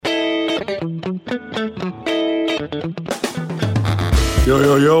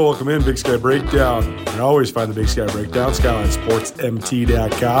Yo, welcome in, Big Sky Breakdown. You can always find the Big Sky Breakdown,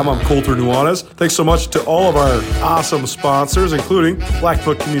 SkylineSportsMT.com. I'm Colter Nuanez. Thanks so much to all of our awesome sponsors, including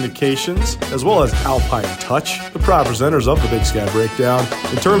Blackfoot Communications, as well as Alpine Touch, the proud presenters of the Big Sky Breakdown.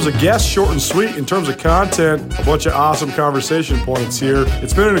 In terms of guests, short and sweet. In terms of content, a bunch of awesome conversation points here.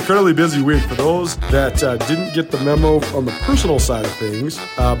 It's been an incredibly busy week. For those that didn't get the memo on the personal side of things,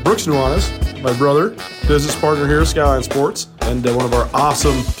 Brooks Nuanez, my brother, business partner here at Skyline Sports, and one of our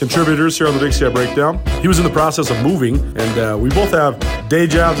awesome contributors here on the Big Sky Breakdown. He was in the process of moving, and we both have day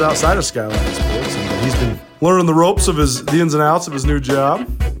jobs outside of Skyline Sports, and he's been learning the ropes of the ins and outs of his new job.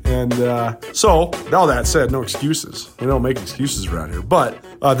 And so, all that said, no excuses. We don't make excuses around here. But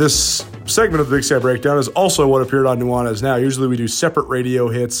this segment of the Big Sky Breakdown is also what appeared on Nuanez Now. Usually we do separate radio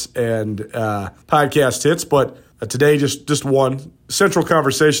hits and podcast hits, but today, just one central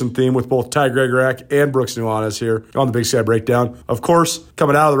conversation theme with both Ty Gregorak and Brooks Nuanez here on the Big Sky Breakdown. Of course,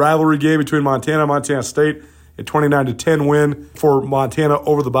 coming out of the rivalry game between Montana and Montana State, a 29-10 win for Montana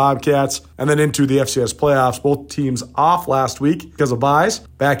over the Bobcats, and then into the FCS playoffs. Both teams off last week because of byes.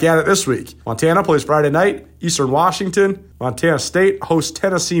 Back at it this week. Montana plays Friday night, Eastern Washington. Montana State hosts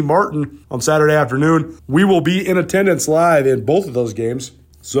Tennessee Martin on Saturday afternoon. We will be in attendance live in both of those games,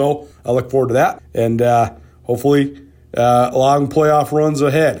 so I look forward to that. And hopefully, long playoff runs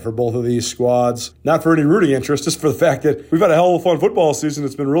ahead for both of these squads. Not for any rooting interest, just for the fact that we've had a hell of a fun football season.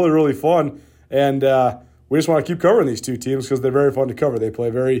 It's been really, really fun. And we just want to keep covering these two teams because they're very fun to cover. They play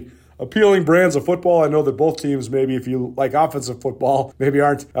very appealing brands of football. I know that both teams, maybe if you like offensive football, maybe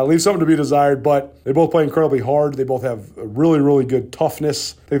aren't, leave something to be desired, but they both play incredibly hard. They both have really, really good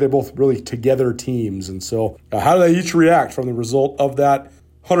toughness. I think they're both really together teams. And so how do they each react from the result of that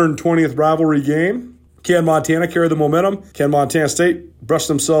 120th rivalry game? Can Montana carry the momentum? Can Montana State brush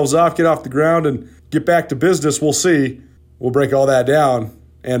themselves off, get off the ground, and get back to business? We'll see. We'll break all that down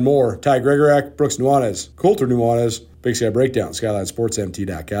and more. Ty Gregorak, Brooks Nuanez, Colter Nuanez, Big Sky Breakdown,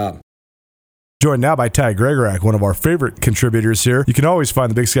 SkylineSportsMT.com. Joined now by Ty Gregorak, one of our favorite contributors here. You can always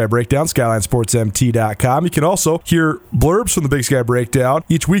find the Big Sky Breakdown, SkylineSportsMT.com. You can also hear blurbs from the Big Sky Breakdown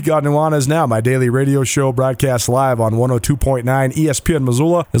each week on Nuanez Now, my daily radio show broadcast live on 102.9 ESPN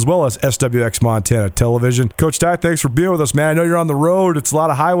Missoula, as well as SWX Montana Television. Coach Ty, thanks for being with us, man. I know you're on the road. It's a lot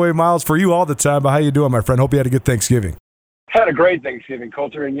of highway miles for you all the time, but how you doing, my friend? Hope you had a good Thanksgiving. Had a great Thanksgiving,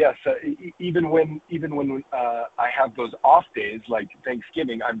 Colter, and yes, even when I have those off days like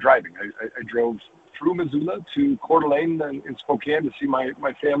Thanksgiving, I'm driving. I drove through Missoula to Coeur d'Alene in Spokane to see my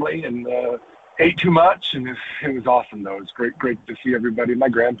family, and ate too much, and it was awesome though. It was great to see everybody. My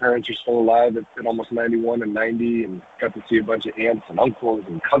grandparents are still alive at almost 91 and 90, and got to see a bunch of aunts and uncles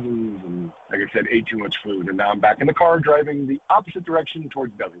and cousins, and like I said, ate too much food, and now I'm back in the car driving the opposite direction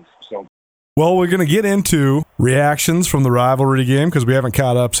towards Billings. So. Well, we're going to get into reactions from the rivalry game because we haven't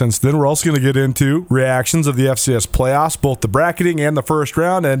caught up since then. We're also going to get into reactions of the FCS playoffs, both the bracketing and the first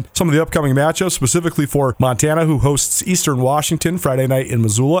round, and some of the upcoming matchups, specifically for Montana, who hosts Eastern Washington Friday night in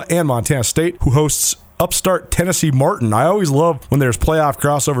Missoula, and Montana State, who hosts upstart Tennessee Martin. I always love when there's playoff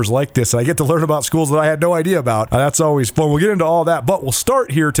crossovers like this, and I get to learn about schools that I had no idea about. That's always fun. We'll get into all that, but we'll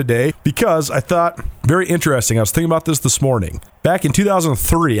start here today because I thought very interesting. I was thinking about this morning. Back in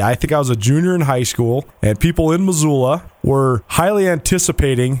 2003, I think I was a junior in high school, and people in Missoula were highly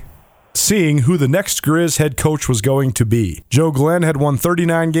anticipating seeing who the next Grizz head coach was going to be. Joe Glenn had won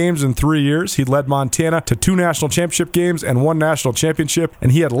 39 games in 3 years. He'd led Montana to 2 national championship games and 1 national championship,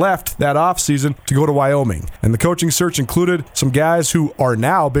 and he had left that offseason to go to Wyoming. And the coaching search included some guys who are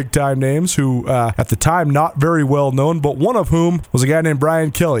now big-time names who, at the time, not very well known, but one of whom was a guy named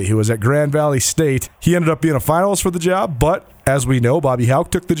Brian Kelly, who was at Grand Valley State. He ended up being a finalist for the job, but as we know, Bobby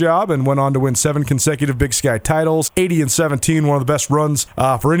Houck took the job and went on to win 7 consecutive Big Sky titles, 80-17, one of the best runs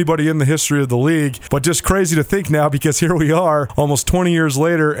for anybody in the history of the league. But just crazy to think now because here we are almost 20 years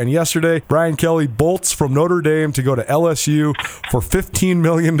later, and yesterday Brian Kelly bolts from Notre Dame to go to LSU for $15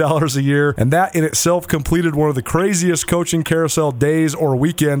 million a year, and that in itself completed one of the craziest coaching carousel days or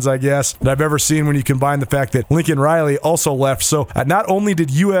weekends, I guess, that I've ever seen when you combine the fact that Lincoln Riley also left. So not only did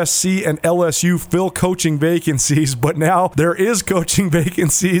USC and LSU fill coaching vacancies, but now there is coaching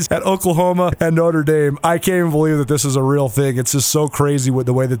vacancies at Oklahoma and Notre Dame. I can't even believe that this is a real thing. It's just so crazy with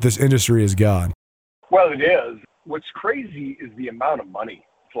the way that this industry has gone. Well, it is. What's crazy is the amount of money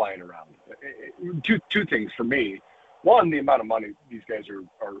flying around. Two things for me. One, the amount of money these guys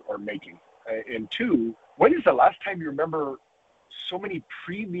are making. And two, when is the last time you remember so many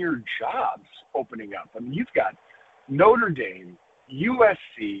premier jobs opening up? I mean, you've got Notre Dame,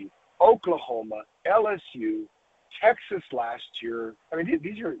 USC, Oklahoma, LSU, Texas last year. I mean,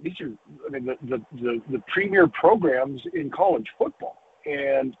 these are I mean, the premier programs in college football.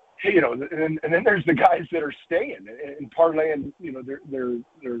 And and then there's the guys that are staying and parlaying,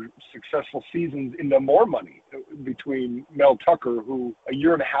 their successful seasons into more money, between Mel Tucker, who a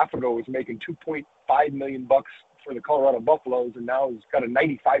year and a half ago was making $2.5 million for the Colorado Buffaloes, and now he's got a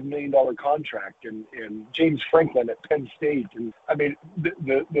 $95 million contract, and James Franklin at Penn State. And I mean,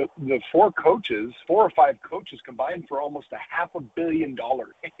 the four or five coaches combined for almost $500 million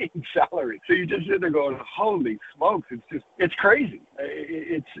in salary. So you just sit there going, holy smokes, it's crazy.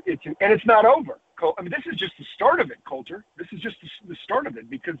 And it's not over. I mean, this is just the start of it, Colter. This is just the start of it,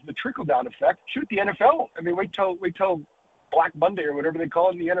 because the trickle-down effect, shoot the NFL. I mean, wait till Black Monday or whatever they call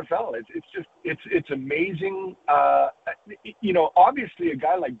it in the NFL. It's amazing. Obviously a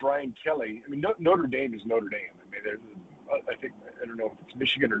guy like Brian Kelly, I mean, Notre Dame is Notre Dame. I mean, I don't know if it's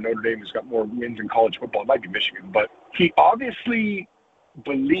Michigan or Notre Dame who's got more wins in college football. It might be Michigan, but he obviously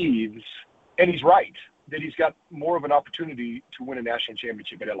believes, and he's right, that he's got more of an opportunity to win a national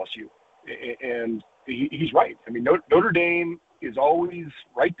championship at LSU. And he's right. I mean, Notre Dame is always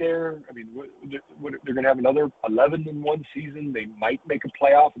right there. I mean, they're going to have another 11-1 season. They might make a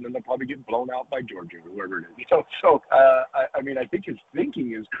playoff, and then they'll probably get blown out by Georgia or whoever it is. I mean, I think his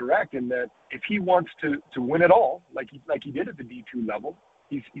thinking is correct in that if he wants to win it all, like he did at the D2 level,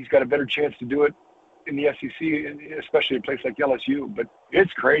 he's got a better chance to do it in the SEC, especially a place like LSU. But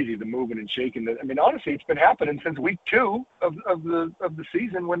it's crazy, the moving and shaking. I mean, honestly, it's been happening since week 2 of the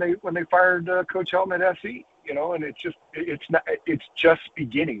season when they fired Coach Helm at SC. And it's just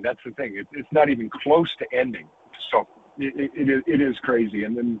beginning. That's the thing. It's not even close to ending. So it is crazy.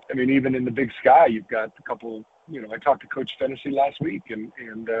 And then, I mean, even in the Big Sky, you've got a couple. I talked to Coach Fennessy last week, and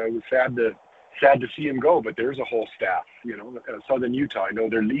it was sad to see him go. But there's a whole staff. Southern Utah, I know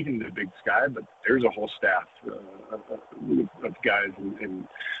they're leaving the Big Sky, but there's a whole staff of guys and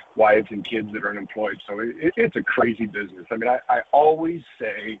wives and kids that are unemployed. So it's a crazy business. I mean, I always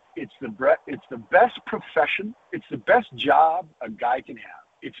say it's the best profession. It's the best job a guy can have.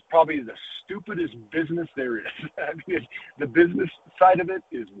 It's probably the stupidest business there is. I mean, the business side of it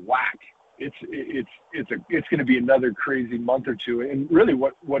is whack. It's going to be another crazy month or two. And really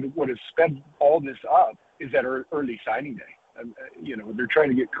what has sped all this up is that early signing day. They're trying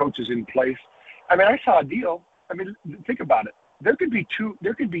to get coaches in place. I mean, I saw a deal. I mean, think about it. There could be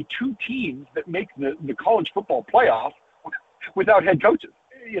two teams that make the college football playoff without head coaches.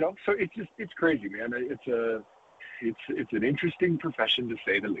 So it's crazy, man. It's an interesting profession, to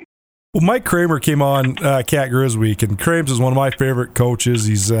say the least. Well, Mike Kramer came on Cat-Griz week, and Krames is one of my favorite coaches.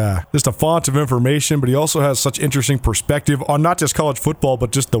 He's just a font of information, but he also has such interesting perspective on not just college football,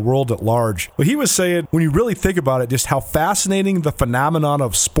 but just the world at large. But he was saying, when you really think about it, just how fascinating the phenomenon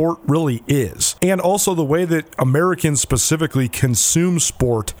of sport really is, and also the way that Americans specifically consume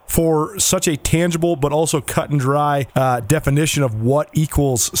sport for such a tangible but also cut and dry definition of what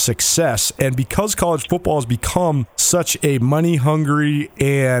equals success. And because college football has become such a money-hungry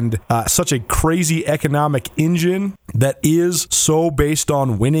and such a crazy economic engine that is so based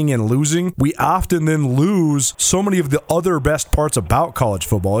on winning and losing, we often then lose so many of the other best parts about college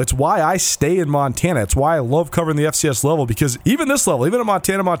football. It's why I stay in Montana. It's why I love covering the FCS level, because even this level, even at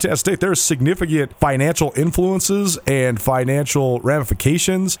Montana State, there's significant financial influences and financial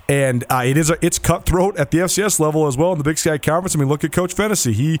ramifications, and it's cutthroat at the FCS level as well in the Big Sky Conference. I mean, look at Coach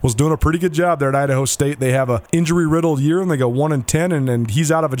Fennessy. He was doing a pretty good job there at Idaho State. They have a injury-riddled year, and they go 1-10, and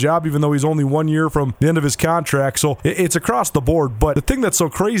he's out of a job even though he's only 1 year from the end of his contract. So it's across the board. But the thing that's so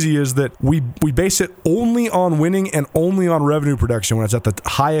crazy is that we base it only on winning and only on revenue production when it's at the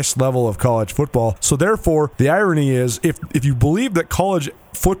highest level of college football. So therefore, the irony is, if you believe that college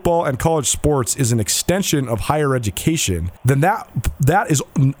football and college sports is an extension of higher education, then that is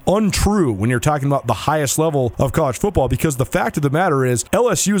untrue when you're talking about the highest level of college football, because the fact of the matter is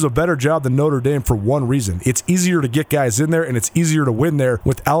LSU is a better job than Notre Dame for one reason. It's easier to get guys in there, and it's easier to win there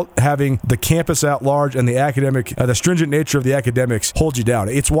without having the campus at large and the stringent nature of the academics hold you down.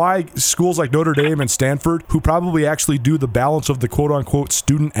 It's why schools like Notre Dame and Stanford, who probably actually do the balance of the quote-unquote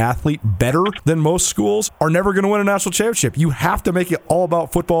student athlete better than most schools, are never going to win a national championship. You have to make it all about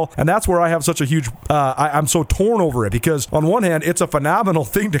football, and that's where I have such a huge I'm so torn over it, because on one hand, it's a phenomenal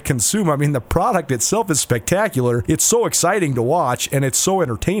thing to consume. I mean, the product itself is spectacular. It's so exciting to watch, and it's so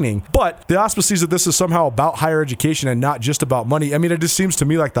entertaining, but the auspices that this is somehow about higher education and not just about money, I mean, it just seems to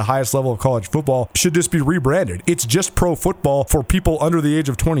me like the highest level of college football should just be rebranded. It's just pro football for people under the age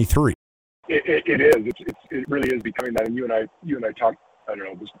of 23. It is. It really is becoming that. And you and I talked, I don't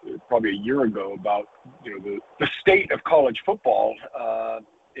know, it was probably a year ago about the state of college football,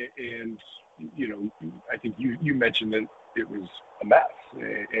 and I think you mentioned that it was a mess,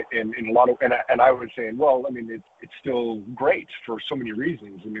 and in a lot of, and I was saying, well, I mean, it's still great for so many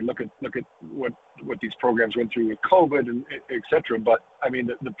reasons. I mean, look at what these programs went through with COVID and et cetera. But I mean,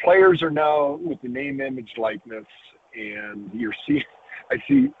 the players are now with the name, image, likeness, and I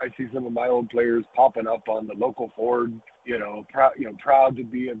see some of my old players popping up on the local Ford, proud to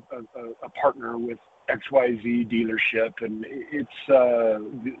be a partner with XYZ dealership, and it's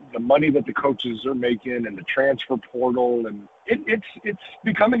the money that the coaches are making and the transfer portal, and it's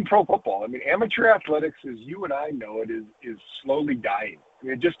becoming pro football. I mean, amateur athletics, as you and I know it, is slowly dying. I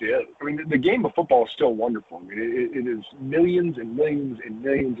mean, it just is. I mean, the game of football is still wonderful. I mean, it is millions and millions and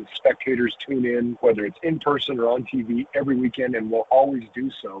millions of spectators tune in, whether it's in person or on TV every weekend, and will always do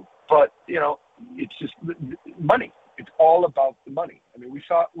so. But, it's just money. It's all about the money. I mean, we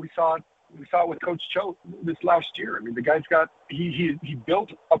saw it with Coach Cho this last year. I mean, the guy's he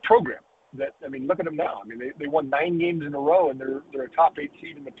built a program that, I mean, look at them now. I mean, they won 9 games in a row, and they're a top 8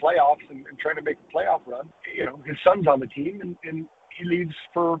 seed in the playoffs and trying to make a playoff run. His son's on the team, and he leaves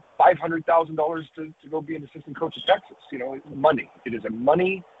for $500,000 to go be an assistant coach at Texas. Money. It is a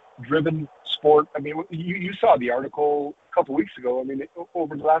money-driven sport. I mean, you saw the article a couple weeks ago. I mean,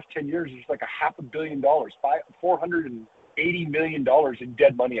 over the last 10 years, there's like $500 million, $480 million in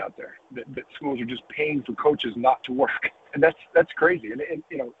dead money out there that schools are just paying for coaches not to work. And that's crazy. And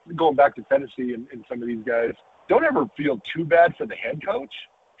going back to Tennessee and some of these guys, don't ever feel too bad for the head coach.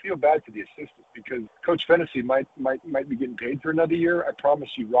 Feel bad for the assistants, because Coach Fennessy might be getting paid for another year. I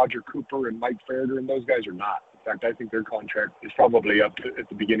promise you, Roger Cooper and Mike Farrader and those guys are not. In fact, I think their contract is probably up at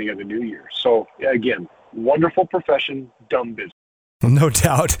the beginning of the new year. So, again, wonderful profession, dumb business. No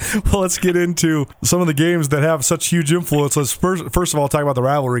doubt. Well, let's get into some of the games that have such huge influence. Let's first of all talk about the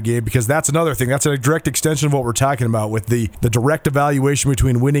rivalry game, because that's another thing. That's a direct extension of what we're talking about with the direct evaluation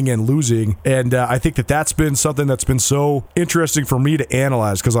between winning and losing. And I think that's been something that's been so interesting for me to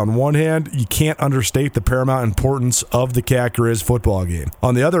analyze, because on one hand, you can't understate the paramount importance of the Cat-Griz football game.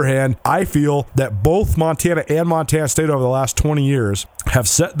 On the other hand, I feel that both Montana and Montana State over the last 20 years have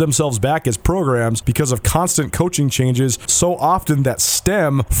set themselves back as programs because of constant coaching changes so often that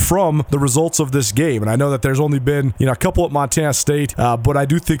stem from the results of this game. And I know that there's only been a couple at Montana State, but I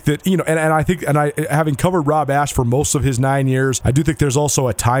do think that having covered Rob Ash for most of his 9 years, I do think there's also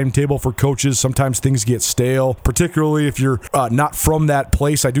a timetable for coaches. Sometimes things get stale, particularly if you're not from that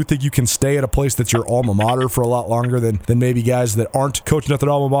place. I do think you can stay at a place that's your alma mater for a lot longer than maybe guys that aren't coaching at their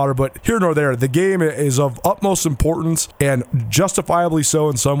alma mater. But here nor there, the game is of utmost importance, and justifiably so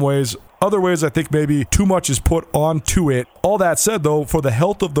in some ways. Other ways, I think maybe too much is put onto it. All that said, though, for the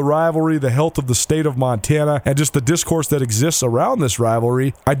health of the rivalry, the health of the state of Montana, and just the discourse that exists around this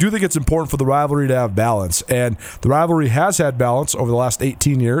rivalry, I do think it's important for the rivalry to have balance. And the rivalry has had balance over the last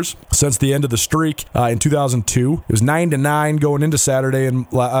 18 years since the end of the streak in 2002. It was 9-9 going into Saturday and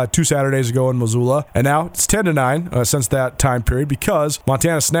 2 Saturdays ago in Missoula. And now it's 10-9 since that time period, because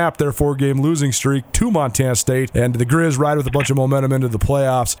Montana snapped their 4-game losing streak to Montana State, and the Grizz ride with a bunch of momentum into the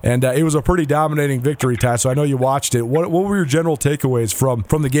playoffs. And it was a pretty dominating victory, Ty, so I know you watched it. What were your general takeaways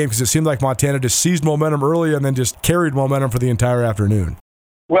from the game? Because it seemed like Montana just seized momentum early and then just carried momentum for the entire afternoon.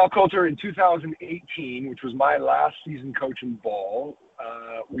 Well, Colter, in 2018, which was my last season coaching ball,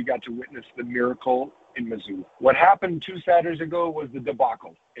 we got to witness the miracle in Missoula. What happened 2 Saturdays ago was the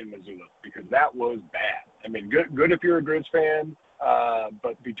debacle in Missoula, because that was bad. I mean, good if you're a Grizz fan,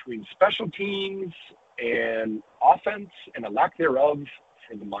 but between special teams and offense and a lack thereof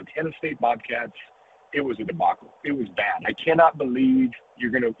for the Montana State Bobcats, it was a debacle. It was bad. I cannot believe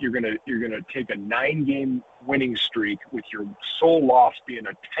you're gonna take a 9-game winning streak with your sole loss being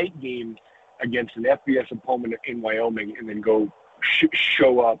a tight game against an FBS opponent in Wyoming, and then go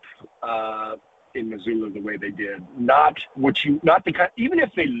show up in Missoula the way they did. Even if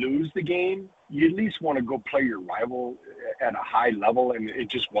they lose the game, you at least want to go play your rival at a high level, and it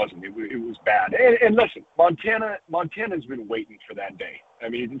just wasn't. It was bad. And listen, Montana's been waiting for that day. I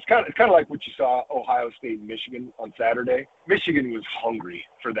mean, it's kind of like what you saw Ohio State and Michigan on Saturday. Michigan was hungry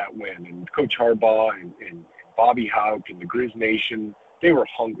for that win, and Coach Harbaugh and Bobby Houck and the Grizz Nation, they were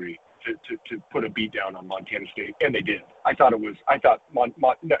hungry to put a beat down on Montana State, and they did.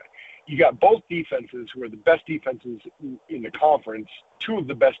 You got both defenses who are the best defenses in the conference, 2 of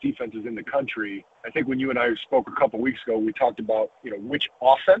the best defenses in the country. I think when you and I spoke a couple weeks ago, we talked about which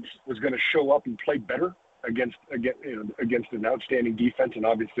offense was going to show up and play better against an outstanding defense, and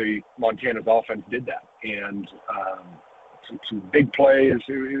obviously Montana's offense did that. And some big plays.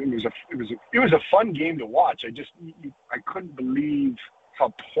 It was a fun game to watch. I couldn't believe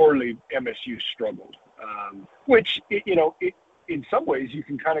how poorly MSU struggled, which in some ways you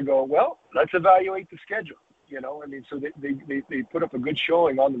can kind of go, well, let's evaluate the schedule. So they put up a good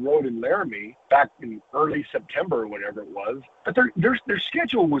showing on the road in Laramie back in early September or whenever it was. But their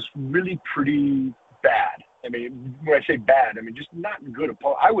schedule was really pretty bad. I mean, when I say bad, I mean just not good.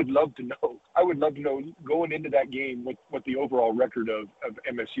 I would love to know going into that game what the overall record of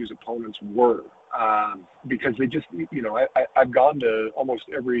MSU's opponents were, because they just, I've gone to almost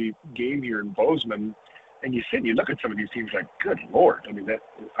every game here in Bozeman, and you sit and you look at some of these teams like, good Lord. I mean,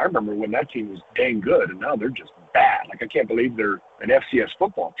 I remember when that team was dang good, and now they're just bad. Like, I can't believe they're an FCS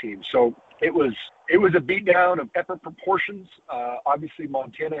football team. So it was a beatdown of epic proportions. Obviously,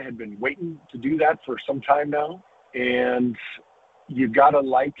 Montana had been waiting to do that for some time now, and you've got to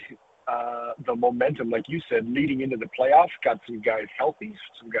like the momentum, like you said, leading into the playoffs. Got some guys healthy,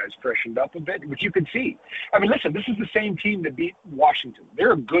 some guys freshened up a bit, which you can see. I mean, listen, this is the same team that beat Washington.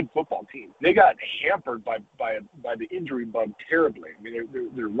 They're a good football team. They got hampered by the injury bug terribly. I mean,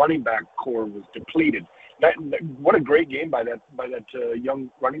 their running back core was depleted. What a great game by that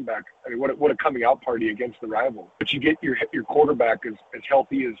young running back. I mean, what a coming out party against the rival. But you get your quarterback as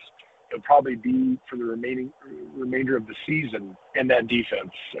healthy as he'll probably be for the remainder of the season, and that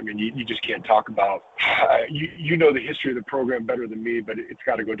defense. I mean, you just can't talk about. You know the history of the program better than me, but it's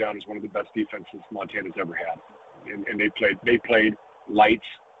got to go down as one of the best defenses Montana's ever had, and they played lights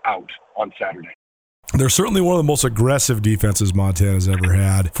out on Saturday. They're certainly one of the most aggressive defenses Montana's ever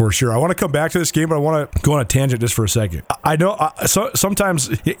had, for sure. I want to come back to this game, but I want to go on a tangent just for a second. I know sometimes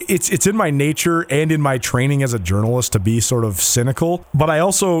it's in my nature and in my training as a journalist to be sort of cynical, but I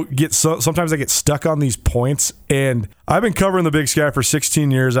also sometimes I get stuck on these points. And I've been covering the Big Sky for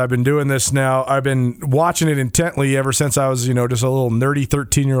 16 years. I've been doing this now. I've been watching it intently ever since I was, just a little nerdy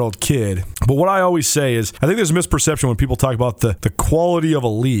 13-year-old kid. But what I always say is, I think there's a misperception when people talk about the quality of a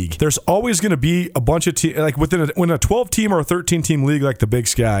league. There's always going to be a bunch of teams, like when a 12-team or a 13-team league like the Big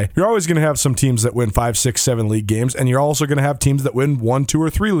Sky, you're always going to have some teams that win 5, 6, 7 league games, and you're also going to have teams that win 1, 2, or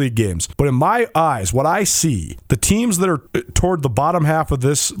 3 league games. But in my eyes, what I see, the teams that are toward the bottom half of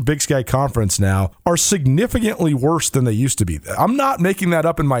this Big Sky conference now are significantly worse than they used to be. I'm not making that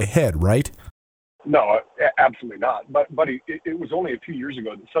up in my head, right? No, absolutely not. But buddy, it was only a few years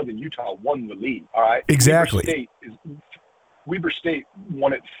ago that Southern Utah won the league. All right, exactly. Weber State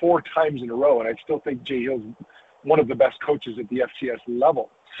won it 4 times in a row, and I still think Jay Hill's one of the best coaches at the FCS level.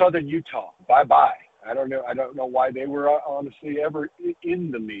 Southern Utah, bye-bye. I don't know why they were honestly ever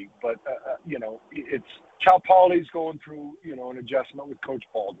in the league, but it's Cal Poly's going through an adjustment with Coach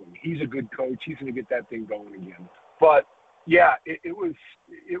Baldwin. He's a good coach. He's going to get that thing going again. But yeah, it was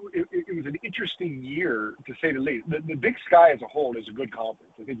an interesting year to say the least. The Big Sky as a whole is a good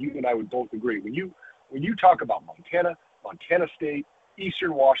conference. I think you and I would both agree. When you talk about Montana State,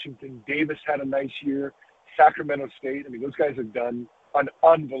 Eastern Washington, Davis had a nice year, Sacramento State. I mean, those guys have done an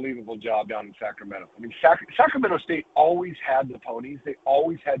unbelievable job down in Sacramento. I mean, Sacramento State always had the ponies. They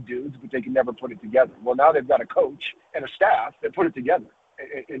always had dudes, but they could never put it together. Well, now they've got a coach and a staff that put it together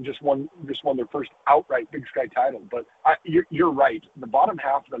and just won their first outright Big Sky title. But you're right. The bottom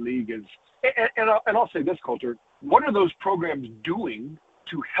half of the league is, and I'll say this, Colter, what are those programs doing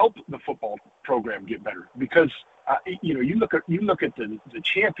to help the football program get better? Because you look at the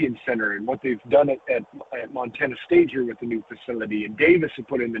Champion Center and what they've done at Montana State here with the new facility, and Davis had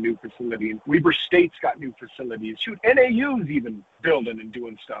put in the new facility, and Weber State's got new facilities. Shoot, NAU's even building and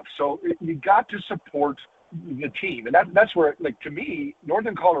doing stuff. So you got to support the team, and that's where, like, to me,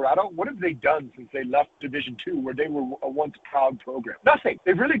 Northern Colorado, what have they done since they left Division II, where they were a once proud program? Nothing.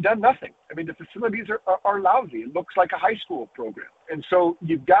 They've really done nothing. I mean, the facilities are lousy. It looks like a high school program, and so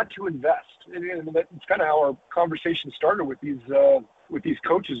you've got to invest. And that's kind of how our conversation started with these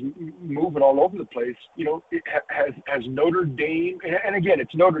coaches moving all over the place. Has Notre Dame, and again,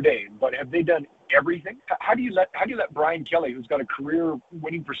 it's Notre Dame, but have they done everything? How do you let Brian Kelly, who's got a career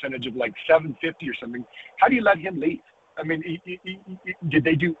winning percentage of like 750 or something, how do you let him leave? I mean, did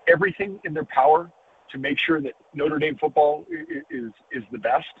they do everything in their power to make sure that Notre Dame football is the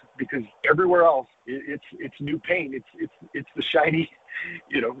best? Because everywhere else, it's new paint. It's the shiny.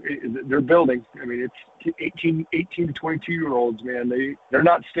 They're building. I mean, it's 18 to 22-year-olds, man. They're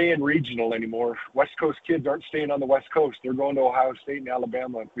not staying regional anymore. West Coast kids aren't staying on the West Coast. They're going to Ohio State and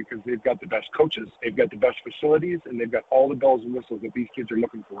Alabama because they've got the best coaches, they've got the best facilities, and they've got all the bells and whistles that these kids are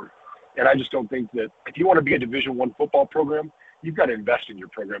looking for. And I just don't think that if you want to be a Division I football program, you've got to invest in your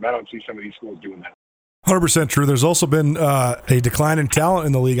program. I don't see some of these schools doing that. 100% true. There's also been a decline in talent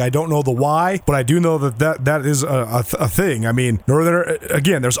in the league. I don't know the why, but I do know that is a thing. I mean,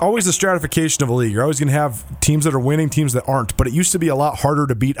 again, there's always the stratification of a league. You're always going to have teams that are winning, teams that aren't, but it used to be a lot harder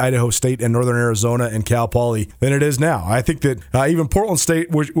to beat Idaho State and Northern Arizona and Cal Poly than it is now. I think that even Portland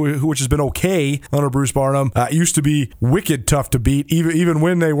State, which has been okay under Bruce Barnum, used to be wicked tough to beat, even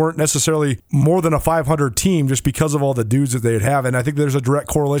when they weren't necessarily more than a 500 team, just because of all the dudes that they'd have. And I think there's a direct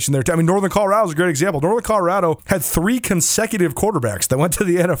correlation there. I mean, Northern Colorado is a great example. Northern Colorado had 3 consecutive quarterbacks that went to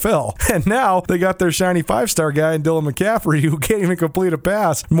the NFL, and now they got their shiny 5-star guy in Dylan McCaffrey, who can't even complete a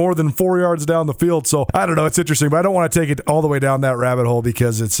pass more than 4 yards down the field. So I don't know, it's interesting, but I don't want to take it all the way down that rabbit hole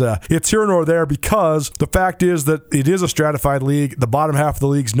because it's here nor there, because the fact is that it is a stratified league. The bottom half of the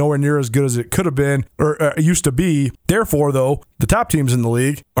league's nowhere near as good as it could have been or used to be. Therefore, though, the top teams in the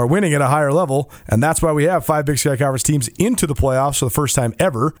league are winning at a higher level, and that's why we have 5 Big Sky Conference teams into the playoffs for the first time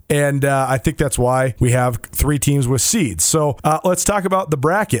ever, and I think that's why we have 3 teams with seeds. So let's talk about the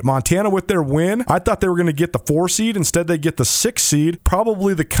bracket. Montana with their win, I thought they were going to get the 4 seed. Instead, they get the 6 seed.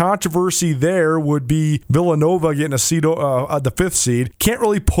 Probably the controversy there would be Villanova getting a seed, the 5th seed. Can't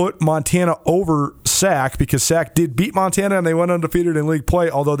really put Montana over Sac because Sac did beat Montana and they went undefeated in league play,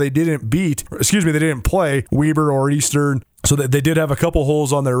 although they didn't play Weber or Eastern. So they did have a couple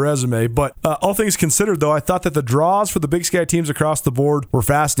holes on their resume. But all things considered, though, I thought that the draws for the Big Sky teams across the board were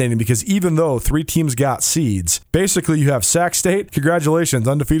fascinating because even though 3 teams got seeds, basically you have Sac State, congratulations,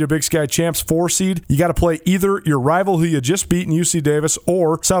 undefeated Big Sky champs, 4 seed. You got to play either your rival who you just beat in UC Davis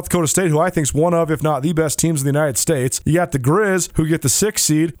or South Dakota State, who I think is one of, if not the best teams in the United States. You got the Grizz, who get the 6th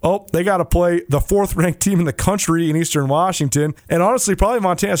seed. Oh, they got to play the 4th-ranked team in the country in Eastern Washington. And honestly, probably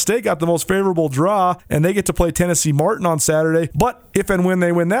Montana State got the most favorable draw, and they get to play Tennessee Martin on Saturday. But if and when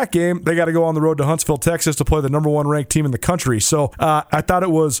they win that game, they got to go on the road to Huntsville, Texas to play the number 1 ranked team in the country. So I thought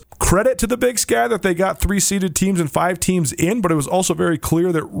it was credit to the Big Sky that they got 3 seeded teams and 5 teams in, but it was also very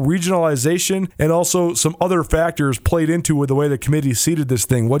clear that regionalization and also some other factors played into with the way the committee seeded this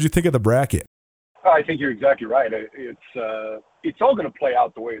thing. What did you think of the bracket? I think you're exactly right. It's all going to play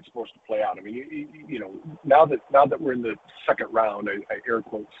out the way it's supposed to play out. I mean, you know, now that we're in the second round, I air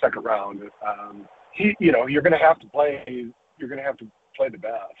quote second round, you're going to have to play. You're going to have to play the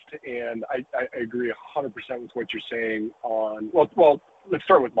best. And I agree 100% with what you're saying on, well, let's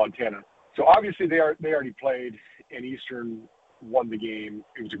start with Montana. So obviously they already played, and Eastern won the game.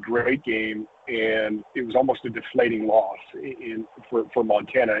 It was a great game, and it was almost a deflating loss for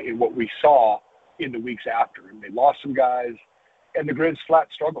Montana in what we saw in the weeks after. And they lost some guys, and the Grizz flat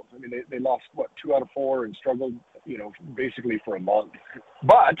struggled. I mean, they lost, 2 out of 4 and struggled, basically for a month.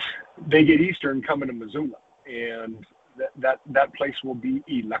 But they get Eastern coming to Missoula, and that place will be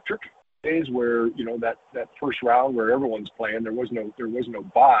electric. Days where that first round where everyone's playing, there was no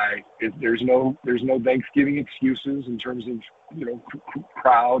bye. There's no Thanksgiving excuses in terms of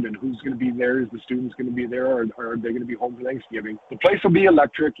crowd and who's going to be there. Is the students going to be there, or are they going to be home for Thanksgiving? The place will be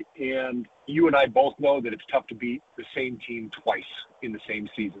electric, and you and I both know that it's tough to beat the same team twice in the same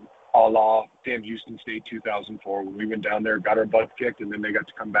season. A la Sam Houston State 2004, when we went down there, got our butt kicked, and then they got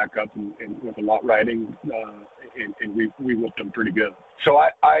to come back up and with a lot riding, and we whooped them pretty good. So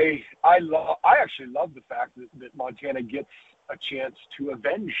I actually love the fact that Montana gets a chance to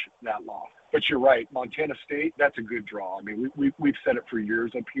avenge that loss. But you're right, Montana State, that's a good draw. I mean, we've said it for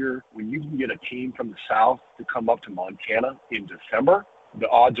years up here. When you can get a team from the South to come up to Montana in December, the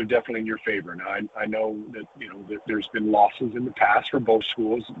odds are definitely in your favor. Now, I know that that there's been losses in the past for both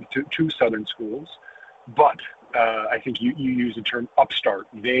schools, two Southern schools, but I think you use the term upstart.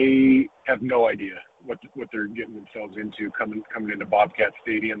 They have no idea what they're getting themselves into coming into Bobcat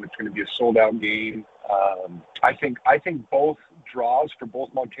Stadium. It's going to be a sold out game. I think both draws for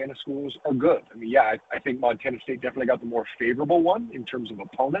both Montana schools are good. I mean, yeah, I think Montana State definitely got the more favorable one in terms of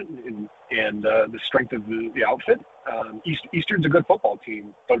opponent and the strength of the outfit. Eastern's a good football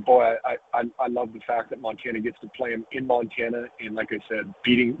team, but boy, I love the fact that Montana gets to play them in Montana, and like I said,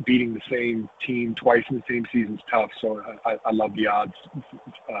 beating the same team twice in the same season is tough. So I love the odds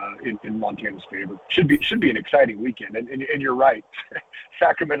in Montana's favor. Should be an exciting weekend, and you're right,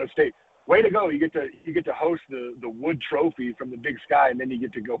 Sacramento State. Way to go! You get to host the Wood Trophy from the Big Sky, and then you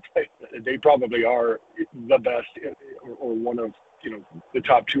get to go play. They probably are the best, or one of the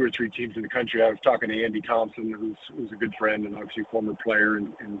top 2 or 3 teams in the country. I was talking to Andy Thompson, who's a good friend and obviously former player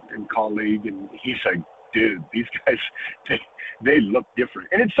and colleague, and he said, "Dude, these guys they look different,"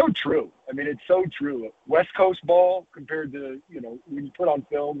 and it's so true. I mean, it's so true. West Coast ball compared to when you put on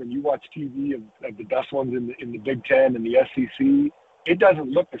film and you watch TV of the best ones in the Big Ten and the SEC, it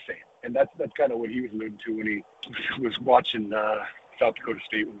doesn't look the same. And that's kind of what he was alluding to when he was watching South Dakota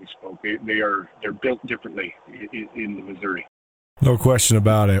State when we spoke. They're built differently in the Missouri. No question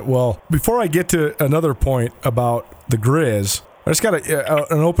about it. Well, before I get to another point about the Grizz, I just got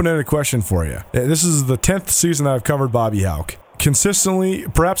an open-ended question for you. This is the 10th season that I've covered Bobby Hauck. Consistently,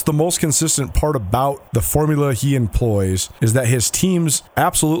 perhaps the most consistent part about the formula he employs is that his teams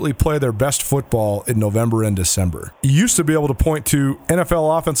absolutely play their best football in November and December. You used to be able to point to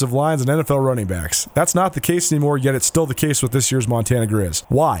NFL offensive lines and NFL running backs. That's not the case anymore, yet it's still the case with this year's Montana Grizz.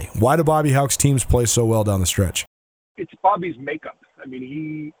 Why? Why do Bobby Hauck's teams play so well down the stretch? It's Bobby's makeup. I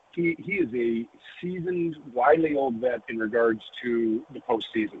mean, he is a seasoned, wily old vet in regards to the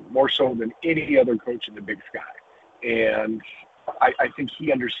postseason, more so than any other coach in the Big Sky. And I think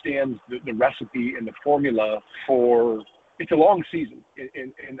he understands the recipe and the formula for – it's a long season.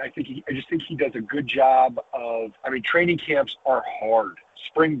 And I just think he does a good job of – I mean, training camps are hard.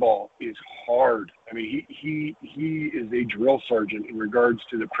 Spring ball is hard. I mean, he is a drill sergeant in regards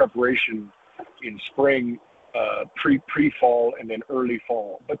to the preparation in spring, pre-fall and then early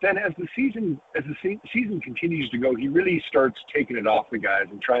fall. But then as the season continues to go, he really starts taking it off the guys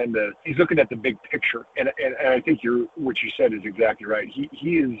and he's looking at the big picture. And I think what you said is exactly right.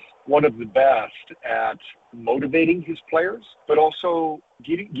 He is one of the best at motivating his players, but also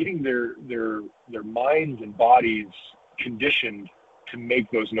getting their minds and bodies conditioned to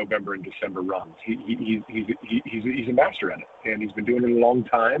make those November and December runs. He's a master at it, and he's been doing it a long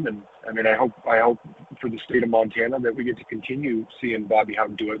time. And I mean, I hope for the state of Montana that we get to continue seeing Bobby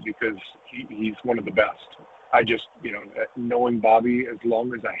Hauck do it, because he's one of the best. I just, knowing Bobby as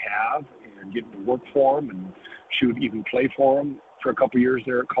long as I have and getting to work for him and even play for him for a couple of years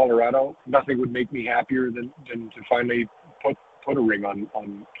there at Colorado, nothing would make me happier than to finally put a ring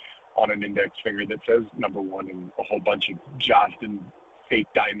on an index finger that says number one and a whole bunch of Johnston fake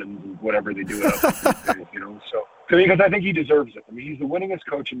diamonds and whatever they do it up these days, So because I think he deserves it. I mean, he's the winningest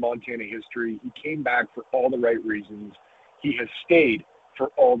coach in Montana history. He came back for all the right reasons. He has stayed for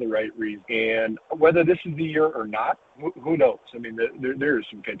all the right reasons. And whether this is the year or not, who knows? I mean, there are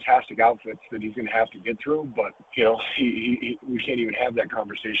some fantastic outfits that he's going to have to get through, but, we can't even have that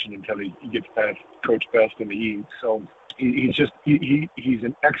conversation until he gets past Coach Best in the East. So he's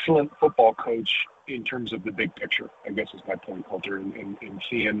an excellent football coach in terms of the big picture, I guess is my point, Colter, and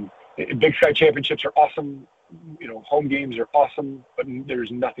seeing Big Sky championships are awesome. Home games are awesome, but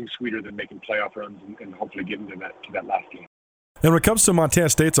there's nothing sweeter than making playoff runs and hopefully getting to that last game. And when it comes to Montana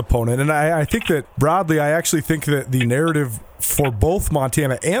State's opponent, and I think that broadly, I actually think that the narrative for both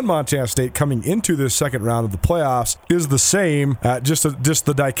Montana and Montana State coming into this second round of the playoffs is the same, just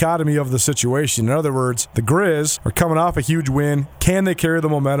the dichotomy of the situation. In other words, the Grizz are coming off a huge win. Can they carry the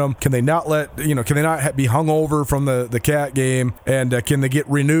momentum? Can they not be hungover from the Cat game? And can they get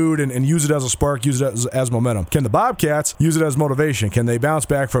renewed and use it as a spark, use it as momentum? Can the Bobcats use it as motivation? Can they bounce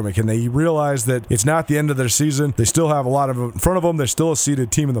back from it? Can they realize that it's not the end of their season? They still have a lot of it in front of them. They're still a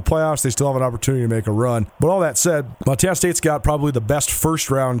seeded team in the playoffs. They still have an opportunity to make a run. But all that said, Montana State's got probably the best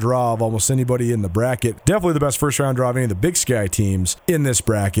first-round draw of almost anybody in the bracket. Definitely the best first-round draw of any of the Big Sky teams in this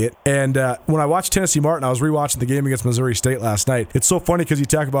bracket. And when I watched Tennessee Martin, I was rewatching the game against Missouri State last night. It's so funny because you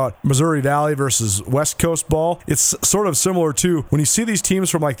talk about Missouri Valley versus West Coast ball. It's sort of similar to when you see these teams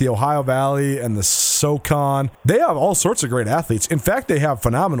from like the Ohio Valley and the SoCon. They have all sorts of great athletes. In fact, they have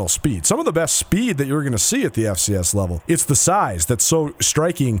phenomenal speed. Some of the best speed that you're going to see at the FCS level. It's the size that's so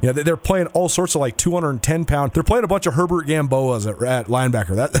striking. They're playing all sorts of like 210-pound. They're playing a bunch of Herbert Gamboas at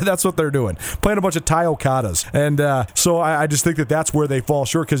linebacker. That's what they're doing. Playing a bunch of Ty Okadas. And so I just think that's where they fall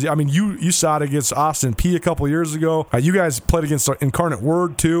short. Because, I mean, you saw it against Austin P a couple years ago. You guys played against Incarnate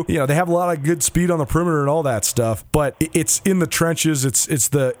Word, too. They have a lot of good speed on the perimeter and all that stuff. But it's in the trenches. It's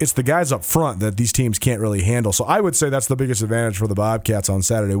the guys up front that these teams can't really handle. So I would say that's the biggest advantage for the Bobcats on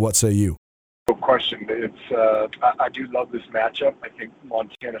Saturday. What say you? No question. I do love this matchup. I think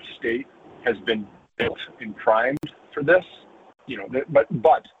Montana State has been built and primed for this.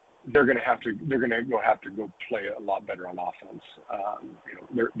 But they're going to have to go play a lot better on offense.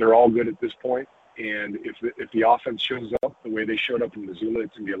 They're all good at this point, and if the offense shows up the way they showed up in Missoula,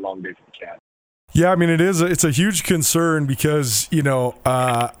 it's going to be a long day for the Cats. Yeah, I mean, it's a huge concern because,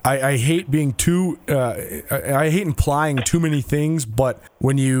 I hate being I hate implying too many things, but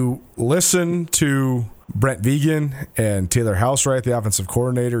when you listen to Brent Vigen and Taylor Housewright, the offensive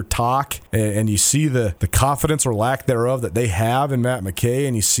coordinator, talk, and you see the confidence or lack thereof that they have in Matt McKay,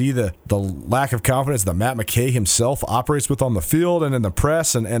 and you see the lack of confidence that Matt McKay himself operates with on the field and in the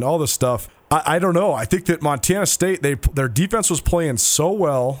press and all this stuff, I don't know. I think that Montana State, their defense was playing so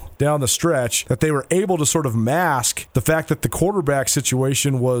well down the stretch that they were able to sort of mask the fact that the quarterback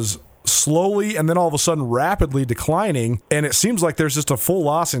situation was slowly and then all of a sudden rapidly declining, and it seems like there's just a full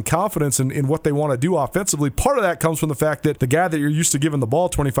loss in confidence in what they want to do offensively. Part of that comes from the fact that the guy that you're used to giving the ball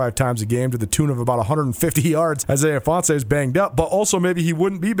 25 times a game to the tune of about 150 yards, Isaiah Fonse, is banged up, but also maybe he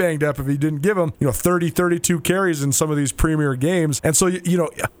wouldn't be banged up if he didn't give him 30, 32 carries in some of these premier games. And so,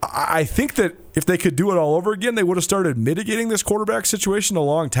 I think that if they could do it all over again, they would have started mitigating this quarterback situation a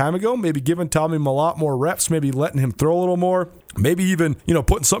long time ago, maybe giving Tommy a lot more reps, maybe letting him throw a little more, maybe even,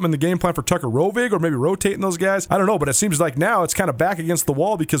 putting something in the game plan for Tucker Rovig, or maybe rotating those guys. I don't know, but it seems like now it's kind of back against the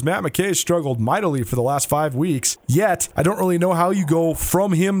wall because Matt McKay has struggled mightily for the last 5 weeks. Yet, I don't really know how you go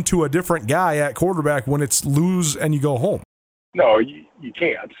from him to a different guy at quarterback when it's lose and you go home. No, you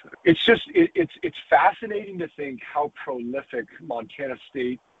can't. It's just, it's fascinating to think how prolific Montana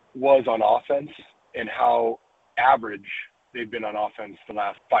State was on offense and how average they've been on offense the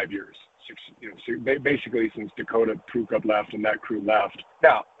last 5 years. Basically since Dakota Prukup left and that crew left.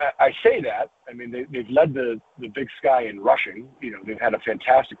 Now, I say that, they've led the Big Sky in rushing. They've had a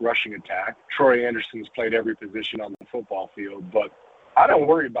fantastic rushing attack. Troy Anderson's played every position on the football field, but I don't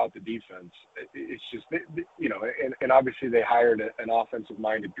worry about the defense. It's just, and obviously they hired an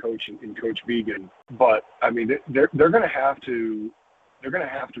offensive-minded coach in Coach Vegan, but they're going to have to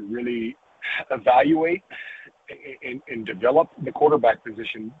really evaluate and develop the quarterback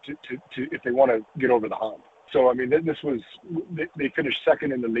position to if they want to get over the hump. So they finished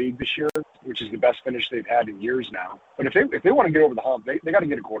second in the league this year, which is the best finish they've had in years now. But if they want to get over the hump, they got to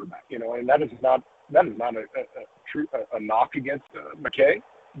get a quarterback. And that is not a knock against McKay.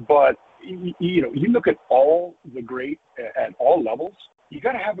 But you look at all the great at all levels, you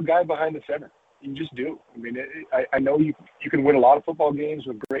got to have a guy behind the center. You just do. I know you can win a lot of football games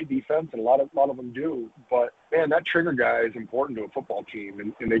with great defense, and a lot of them do. But man, that trigger guy is important to a football team,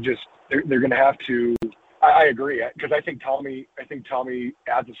 and they're going to have to. I agree, because I think Tommy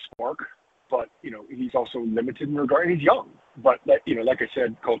adds a spark, but he's also limited in regard. He's young, but like I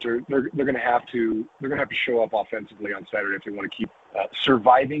said, Colter, they're going to have to show up offensively on Saturday if they want to keep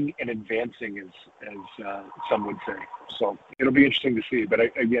surviving and advancing, as some would say. So it'll be interesting to see. But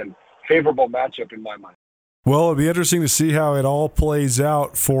again, favorable matchup in my mind. Well, it'll be interesting to see how it all plays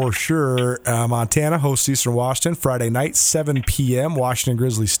out for sure. Montana hosts Eastern Washington Friday night, 7 p.m., Washington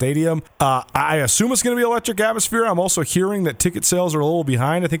Grizzly Stadium. I assume it's going to be electric atmosphere. I'm also hearing that ticket sales are a little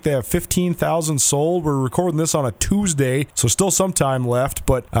behind. I think they have 15,000 sold. We're recording this on a Tuesday, so still some time left,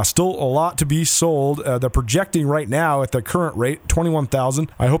 but still a lot to be sold. They're projecting right now at the current rate,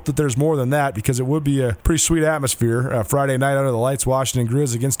 21,000. I hope that there's more than that because it would be a pretty sweet atmosphere. Friday night under the lights, Washington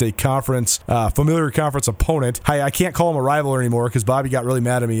Grizz against a familiar conference opponent. I can't call him a rival anymore because Bobby got really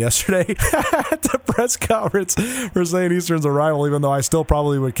mad at me yesterday at the press conference for saying Eastern's a rival, even though I still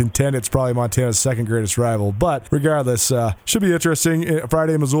probably would contend it's probably Montana's second greatest rival. But regardless, should be interesting.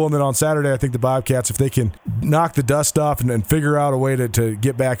 Friday in Missoula, and then on Saturday, I think the Bobcats, if they can knock the dust off and figure out a way to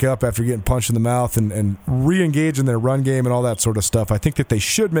get back up after getting punched in the mouth and re-engage in their run game and all that sort of stuff, I think that they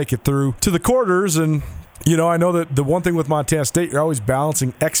should make it through to the quarters. And I know that the one thing with Montana State, you're always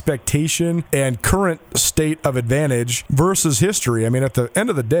balancing expectation and current state of advantage versus history. At the end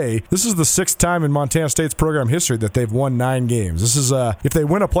of the day, this is the 6th time in Montana State's program history that they've won 9 games. This is if they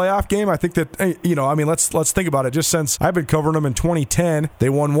win a playoff game, I think that let's think about it. Just since I've been covering them in 2010, they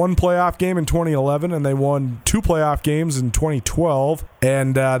won 1 playoff game in 2011, and they won 2 playoff games in 2012,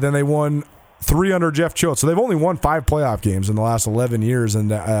 and then they won 3 under Jeff Choate. So they've only won 5 playoff games in the last 11 years,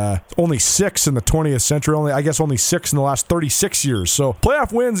 and only 6 in the 20th century. Only 6 in the last 36 years. So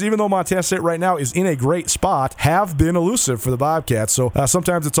playoff wins, even though Montana State right now is in a great spot, have been elusive for the Bobcats. So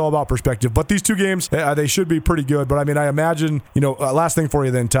sometimes it's all about perspective. But these 2 games, they should be pretty good. But I imagine, last thing for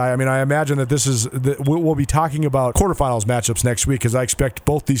you then, Ty. I imagine that we'll be talking about quarterfinals matchups next week because I expect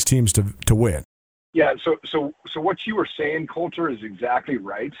both these teams to win. Yeah, so what you were saying, Colter, is exactly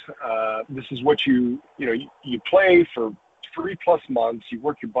right. This is what you play for 3+ months. You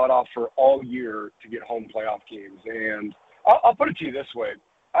work your butt off for all year to get home playoff games. And I'll put it to you this way: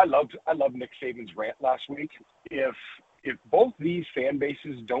 I loved Nick Saban's rant last week. If both these fan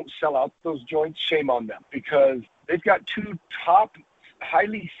bases don't sell out those joints, shame on them, because they've got 2 top,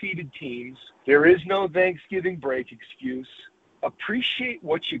 highly seeded teams. There is no Thanksgiving break excuse. Appreciate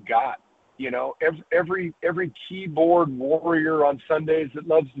what you got. Every keyboard warrior on Sundays that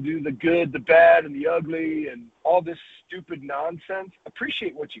loves to do the good, the bad, and the ugly, and all this stupid nonsense.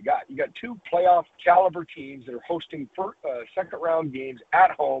 Appreciate what you got. You got 2 playoff caliber teams that are hosting second round games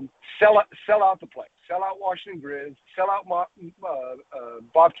at home. Sell out the place. sell out Washington Grizz, sell out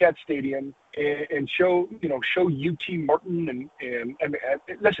Bobcat Stadium, and show UT Martin and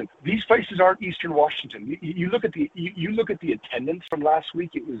listen, these places aren't Eastern Washington. You look at the attendance from last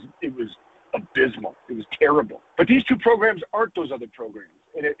week. It was abysmal. It was terrible. But these two programs aren't those other programs.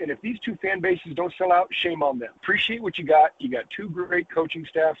 And if these two fan bases don't sell out, shame on them. Appreciate what you got. You got two great coaching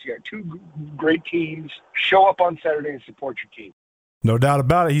staffs. You got two great teams. Show up on Saturday and support your team. No doubt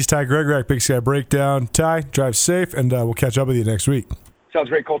about it. He's Ty Gregorak, Big Sky Breakdown. Ty, drive safe, and we'll catch up with you next week. Sounds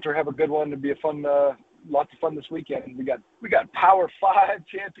great, Colter. Have a good one. It'll be a fun, lots of fun this weekend. We got Power 5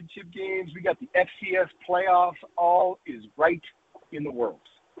 championship games. We got the FCS playoffs. All is right in the world.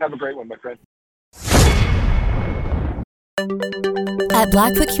 Have a great one, my friend. At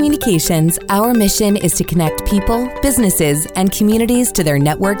Blackfoot Communications, our mission is to connect people, businesses, and communities to their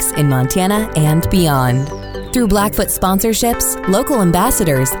networks in Montana and beyond. Through Blackfoot sponsorships, local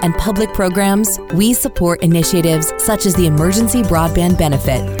ambassadors, and public programs, we support initiatives such as the Emergency Broadband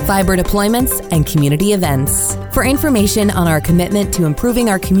Benefit, fiber deployments, and community events. For information on our commitment to improving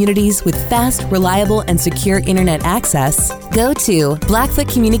our communities with fast, reliable, and secure internet access, go to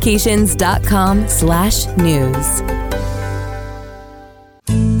blackfootcommunications.com/news.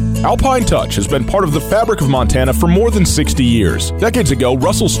 Alpine Touch has been part of the fabric of Montana for more than 60 years. Decades ago,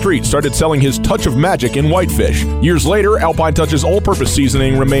 Russell Street started selling his touch of magic in whitefish. Years later, Alpine Touch's all-purpose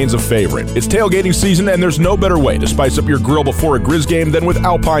seasoning remains a favorite. It's tailgating season, and there's no better way to spice up your grill before a Grizz game than with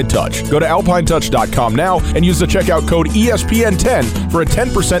Alpine Touch. Go to alpinetouch.com now and use the checkout code ESPN10 for a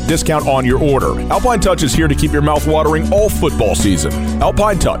 10% discount on your order. Alpine Touch is here to keep your mouth watering all football season.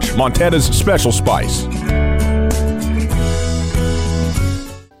 Alpine Touch, Montana's special spice.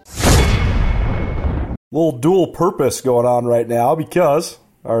 Little dual purpose going on right now because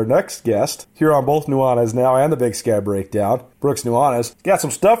our next guest here on both Nuanez Now and the Big Sky Breakdown, Brooks Nuanez, got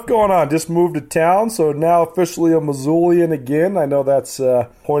some stuff going on. Just moved to town, so now officially a Missoulian again. I know that's a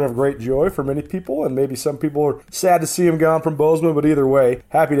point of great joy for many people, and maybe some people are sad to see him gone from Bozeman, but either way,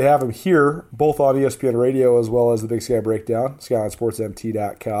 happy to have him here, both on ESPN Radio as well as the Big Sky Breakdown,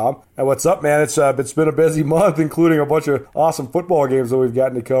 SkylineSportsMT.com. And what's up, man? It's been a busy month, including a bunch of awesome football games that we've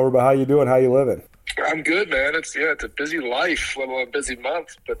gotten to cover, but how you doing? How you living? I'm good, man. It's a busy life, let alone a busy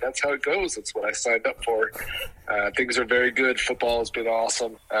month, but that's how it goes. That's what I signed up for. Things are very good. Football has been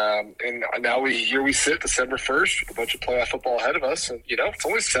awesome. And now we sit December 1st with a bunch of playoff football ahead of us. And, it's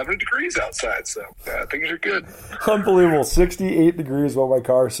only 7 degrees outside, so things are good. Unbelievable. 68 degrees, what my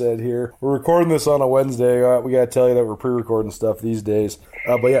car said here. We're recording this on a Wednesday. We got to tell you that we're pre-recording stuff these days.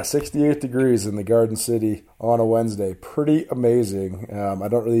 But yeah, 68 degrees in the Garden City on a Wednesday. Pretty amazing. I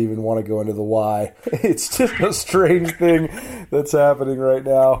don't really even want to go into the why. It's just a strange thing that's happening right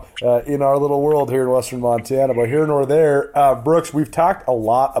now in our little world here in Western Montana. But here nor there, Brooks, we've talked a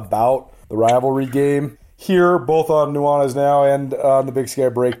lot about the rivalry game here, both on Nuanez Now and on the Big Sky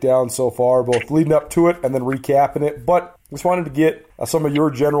Breakdown so far, both leading up to it and then recapping it. But just wanted to get some of your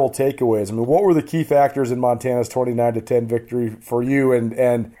general takeaways. I mean, what were the key factors in Montana's 29-10 victory for you,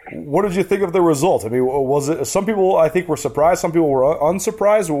 and what did you think of the result? I mean, was it some people I think were surprised, some people were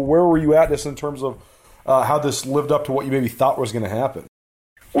unsurprised? Where were you at just in terms of how this lived up to what you maybe thought was going to happen?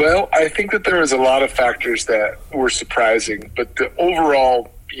 Well, I think that there was a lot of factors that were surprising, but the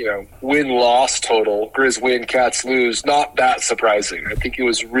overall win-loss total, Grizz win, Cats lose, not that surprising. I think it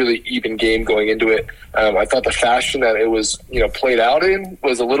was a really even game going into it. I thought the fashion that it was, played out in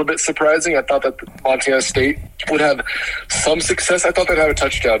was a little bit surprising. I thought that Montana State would have some success. I thought they'd have a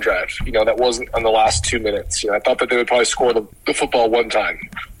touchdown drive, that wasn't on the last 2 minutes. I thought that they would probably score the football one time.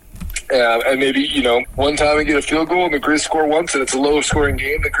 And maybe, one time they get a field goal and the Grizz score once and it's a low-scoring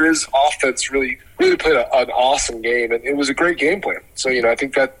game. The Grizz offense really played an awesome game, and it was a great game plan. So, I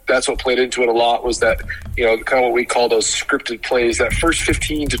think that's what played into it a lot was that, kind of what we call those scripted plays. That first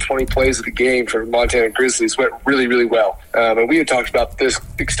 15 to 20 plays of the game for Montana Grizzlies went really, really well. And we had talked about this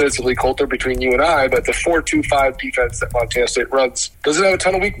extensively, Colter, between you and I, but the 4-2-5 defense that Montana State runs doesn't have a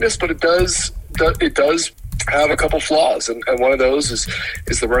ton of weakness, but it does have a couple flaws, and one of those is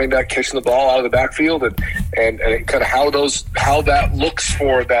the running back catching the ball out of the backfield, and kind of how that looks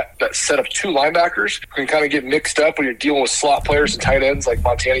for that set of two linebackers can kind of get mixed up when you're dealing with slot players and tight ends like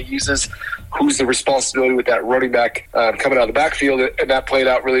Montana uses. Who's the responsibility with that running back coming out of the backfield? And that played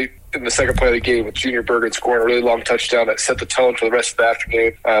out really, in the second play of the game with Junior Bergen scoring a really long touchdown that set the tone for the rest of the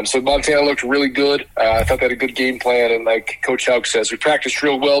afternoon. So Montana looked really good. I thought they had a good game plan, and like Coach Haug says, we practiced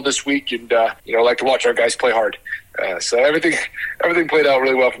real well this week, and like to watch our guys play hard. So everything played out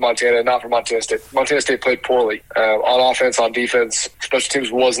really well for Montana, and not for Montana State. Montana State played poorly on offense, on defense. Special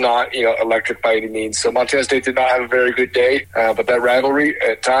teams was not electric by any means. So Montana State did not have a very good day. But that rivalry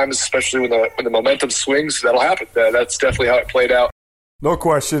at times, especially when the momentum swings, that'll happen. That's definitely how it played out. No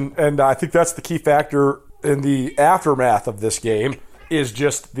question, and I think that's the key factor in the aftermath of this game is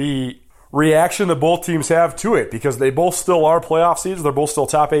just the reaction that both teams have to it, because they both still are playoff seeds. They're both still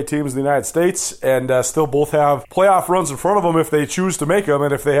top 8 teams in the United States, and still both have playoff runs in front of them if they choose to make them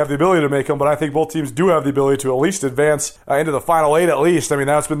and if they have the ability to make them. But I think both teams do have the ability to at least advance into the final 8 at least. I mean,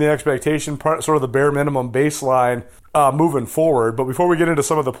 that's been the expectation, sort of the bare minimum baseline moving forward. But before we get into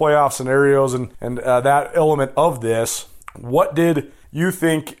some of the playoff scenarios and that element of this, what did you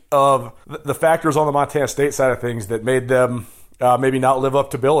think of the factors on the Montana State side of things that made them maybe not live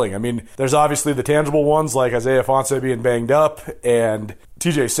up to billing? I mean, there's obviously the tangible ones like Isaiah Fonse being banged up and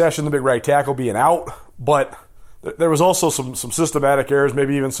TJ Session, the big right tackle, being out. But there was also some systematic errors,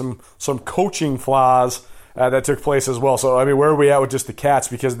 maybe even some coaching flaws that took place as well. So, I mean, where are we at with just the Cats?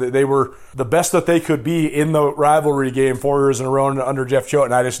 Because they were the best that they could be in the rivalry game 4 years in a row under Jeff Choate.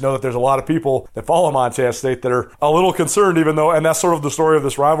 And I just know that there's a lot of people that follow Montana State that are a little concerned, even though, and that's sort of the story of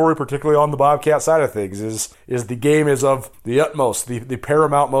this rivalry, particularly on the Bobcat side of things, is the game is of the utmost, the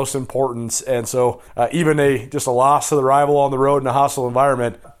paramount most importance. And so even just a loss to the rival on the road in a hostile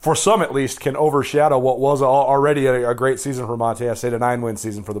environment, for some at least, can overshadow what was already a great season for Montana State, a 9-win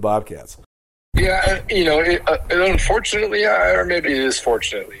season for the Bobcats. Yeah, unfortunately, or maybe it is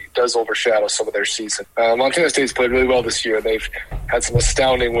fortunately, it does overshadow some of their season. Montana State's played really well this year. They've had some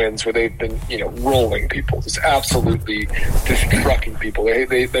astounding wins where they've been, rolling people, just absolutely just trucking people.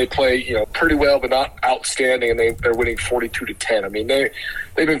 They play, pretty well, but not outstanding, and they're winning 42-10. I mean, they've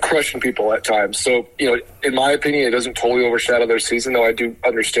been crushing people at times. So, in my opinion, it doesn't totally overshadow their season, though I do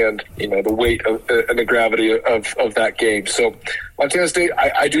understand, the weight of and the gravity of that game. So, Montana State,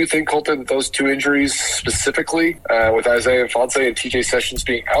 I do think, Colton, that those 2 injuries specifically, with Isaiah Fonse and TJ Sessions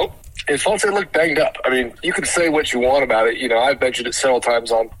being out, and Fonse looked banged up. I mean, you can say what you want about it. I've mentioned it several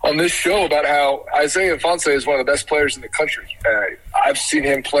times on this show about how Isaiah Fonse is one of the best players in the country. I've seen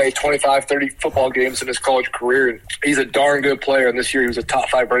him play 25, 30 football games in his college career, and he's a darn good player. And this year he was a top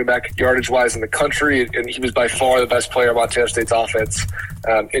 5 running back yardage-wise in the country, and he was by far the best player on Montana State's offense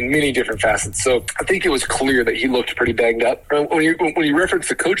in many different facets. So I think it was clear that he looked pretty banged up. When you reference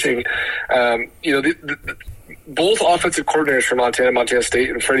the coaching, both offensive coordinators for Montana State,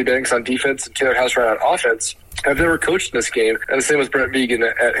 and Freddie Banks on defense and Taylor Houseright on offense, have never coached in this game, and the same with Brent Vegan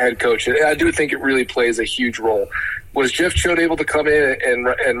at head coach. And I do think it really plays a huge role. Was Jeff Choate able to come in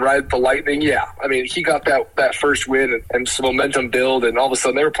and ride the lightning? Yeah. I mean, he got that first win and some momentum build, and all of a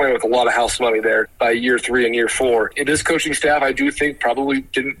sudden they were playing with a lot of house money there by year 3 and year 4. And this coaching staff, I do think, probably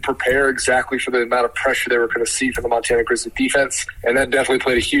didn't prepare exactly for the amount of pressure they were going to see from the Montana Grizzly defense, and that definitely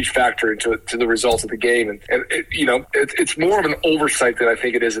played a huge factor to the results of the game. And it's more of an oversight than I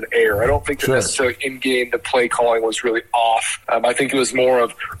think it is an error. I don't think that necessarily in-game the play calling was really off. I think it was more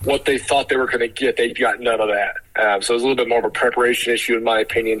of what they thought they were going to get. They got none of that. So it was a little bit more of a preparation issue, in my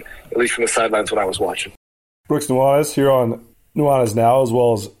opinion, at least from the sidelines when I was watching. Brooks Nuanez here on Nuanez Now, as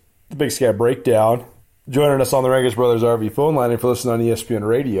well as the Big Sky Breakdown, joining us on the Rangus Brothers RV phone line for listening on ESPN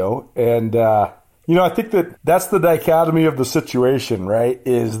Radio. And, I think that's the dichotomy of the situation, right,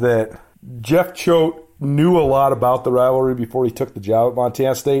 is that Jeff Choate knew a lot about the rivalry before he took the job at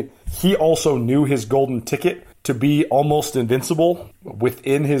Montana State. He also knew his golden ticket to be almost invincible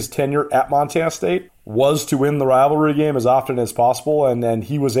within his tenure at Montana State was to win the rivalry game as often as possible, and then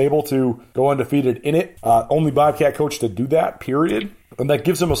he was able to go undefeated in it. Only Bobcat coach to do that, period. And that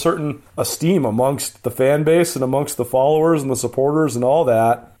gives him a certain esteem amongst the fan base and amongst the followers and the supporters and all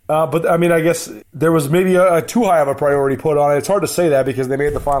that. But, I mean, I guess there was maybe a too high of a priority put on it. It's hard to say that because they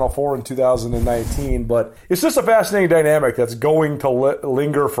made the Final Four in 2019. But it's just a fascinating dynamic that's going to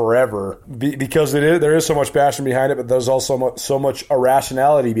linger forever because there is so much passion behind it, but there's also so much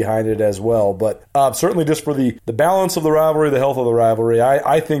irrationality behind it as well. But certainly just for the balance of the rivalry, the health of the rivalry,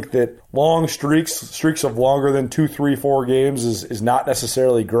 I think that long streaks of longer than 2, 3, 4 games is not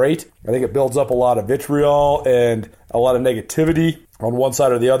necessarily great. I think it builds up a lot of vitriol and a lot of negativity on one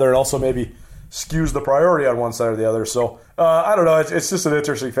side or the other, and also maybe skews the priority on one side or the other. So, I don't know. It's just an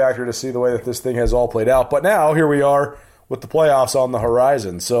interesting factor to see the way that this thing has all played out. But now, here we are with the playoffs on the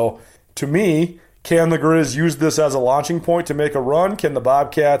horizon. So, to me, Can the Grizz use this as a launching point to make a run? Can the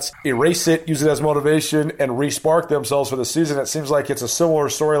Bobcats erase it, use it as motivation, and re-spark themselves for the season? It seems like it's a similar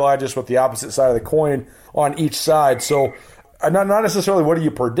storyline, just with the opposite side of the coin on each side. So not necessarily what do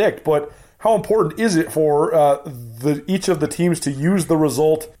you predict, but how important is it for each of the teams to use the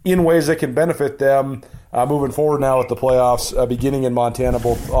result in ways that can benefit them moving forward now with the playoffs beginning in Montana,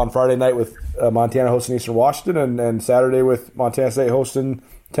 both on Friday night with Montana hosting Eastern Washington and Saturday with Montana State hosting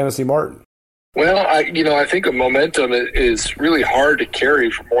Tennessee Martin? Well, I think a momentum is really hard to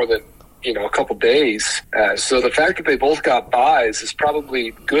carry for more than, a couple days. So the fact that they both got byes is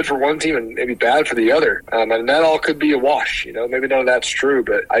probably good for one team and maybe bad for the other. And that all could be a wash. Maybe none of that's true,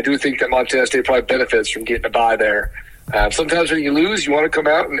 but I do think that Montana State probably benefits from getting a bye there. Sometimes when you lose, you want to come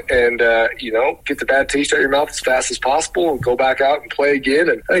out and get the bad taste out of your mouth as fast as possible and go back out and play again.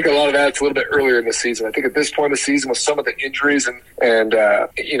 And I think a lot of that's a little bit earlier in the season. I think at this point in the season, with some of the injuries and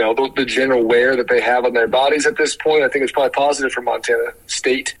the general wear that they have on their bodies at this point, I think it's probably positive for Montana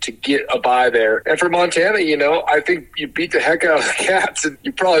State to get a bye there. And for Montana, I think you beat the heck out of the Cats, and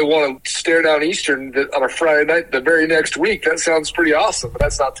you probably want to stare down Eastern on a Friday night the very next week. That sounds pretty awesome, but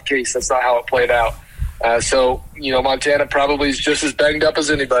that's not the case. That's not how it played out. So Montana probably is just as banged up as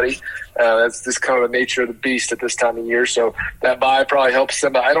anybody. That's just kind of the nature of the beast at this time of year. So that bye probably helps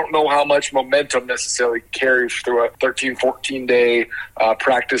them. But I don't know how much momentum necessarily carries through a 13, 14-day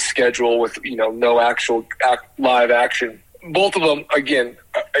practice schedule with, no actual live action. Both of them, again,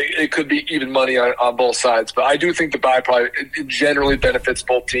 it could be even money on both sides. But I do think the bye probably it generally benefits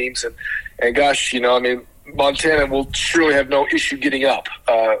both teams. And gosh, Montana will surely have no issue getting up,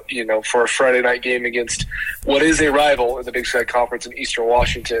 for a Friday night game against what is a rival in the Big Sky Conference in Eastern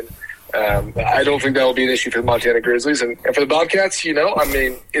Washington. I don't think that will be an issue for the Montana Grizzlies. And for the Bobcats,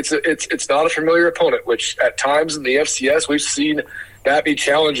 it's not a familiar opponent, which at times in the FCS we've seen that be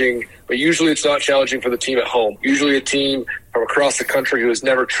challenging, but usually it's not challenging for the team at home. Usually a team from across the country who has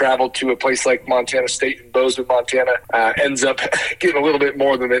never traveled to a place like Montana State in Bozeman, Montana, ends up getting a little bit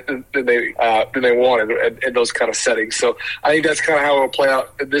more than they wanted in those kind of settings. So I think that's kind of how it will play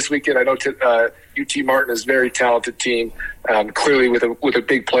out this weekend. I know UT Martin is a very talented team, clearly with a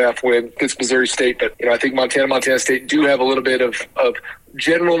big playoff win against Missouri State. But I think Montana State do have a little bit of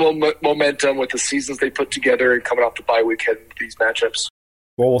general momentum with the seasons they put together and coming off the bye week heading into these matchups.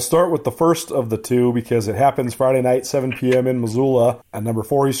 Well, we'll start with the first of the two because it happens Friday night, 7 p.m. in Missoula, at number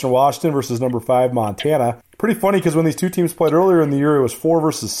 4 Eastern Washington versus number 5 Montana. Pretty funny because when these two teams played earlier in the year, it was 4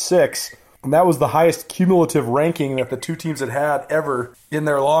 versus 6, and that was the highest cumulative ranking that the two teams had ever in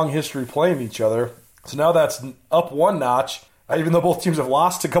their long history playing each other. So now that's up one notch, even though both teams have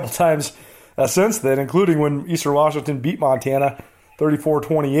lost a couple times since then, including when Eastern Washington beat Montana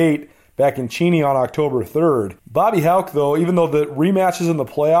 34-28 back in Cheney on October 3rd. Bobby Hauck, though, even though the rematches in the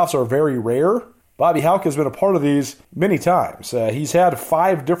playoffs are very rare, Bobby Hauck has been a part of these many times. He's had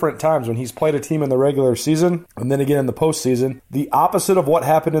 5 different times when he's played a team in the regular season and then again in the postseason. The opposite of what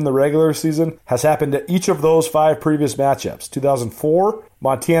happened in the regular season has happened to each of those 5 previous matchups. 2004,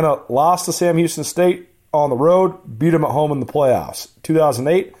 Montana lost to Sam Houston State on the road, beat them at home in the playoffs.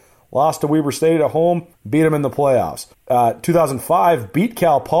 2008, lost to Weber State at home, beat them in the playoffs. 2005, beat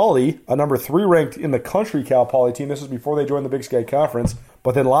Cal Poly, a number 3 ranked in the country Cal Poly team. This is before they joined the Big Sky Conference,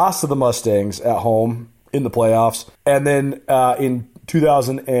 but then lost to the Mustangs at home in the playoffs. And then in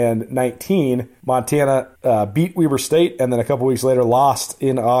 2019, Montana beat Weber State, and then a couple weeks later lost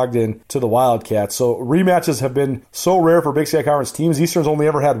in Ogden to the Wildcats. So rematches have been so rare for Big Sky Conference teams. Eastern's only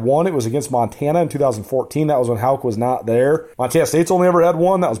ever had one. It was against Montana in 2014. That was when Hauck was not there. Montana State's only ever had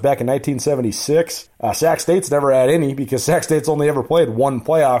one. That was back in 1976. Sac State's never had any because Sac State's only ever played one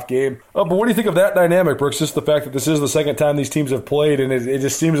playoff game. But what do you think of that dynamic, Brooks? Just the fact that this is the second time these teams have played, and it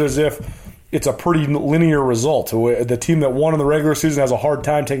just seems as if it's a pretty linear result. The team that won in the regular season has a hard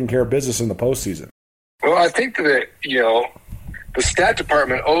time taking care of business in the postseason. Well, I think that, the stat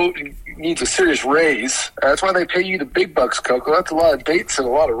department needs a serious raise. That's why they pay you the big bucks, Coco. That's a lot of dates and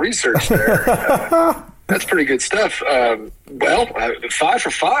a lot of research there. That's pretty good stuff. 5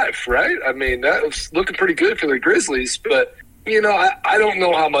 for 5, right? I mean, that was looking pretty good for the Grizzlies, but I don't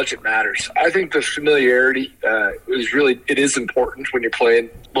know how much it matters. I think the familiarity is important when you're playing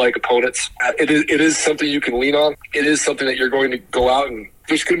like opponents. It is something you can lean on. It is something that you're going to go out and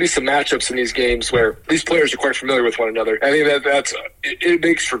there's going to be some matchups in these games where these players are quite familiar with one another. I think it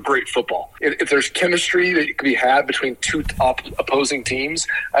makes for great football. If there's chemistry that can be had between two opposing teams,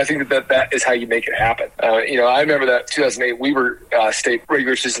 I think that is how you make it happen. I remember that 2008 Weber State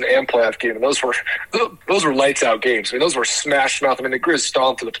regular season and playoff game, and those were lights out games. I mean, those were smash mouth. I mean, the Grizz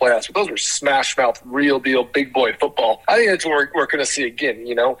stomped to the playoffs, but those were smash mouth, real deal, big boy football. I think that's what we're going to see again.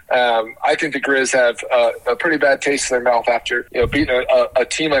 I think the Grizz have a pretty bad taste in their mouth after beating a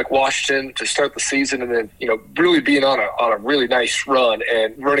team like Washington to start the season, and then really being on a really nice run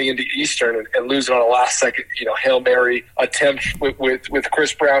and running into Eastern and losing on a last second Hail Mary attempt with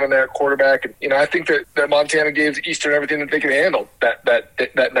Chris Brown in there at quarterback. And I think that Montana gave Eastern everything that they could handle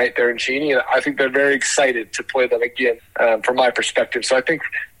that night there in Cheney, and I think they're very excited to play them again from my perspective. So I think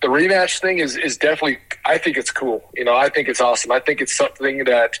the rematch thing is definitely, I think it's cool. I think it's awesome. I think it's something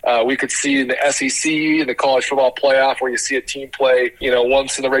that we could see in the SEC, in the college football playoff, where you see a team play,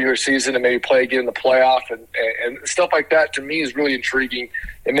 once in the regular season and maybe play again in the playoff, and stuff like that. To me is really intriguing.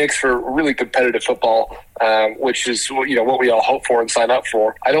 It makes for really competitive football, which is what we all hope for and sign up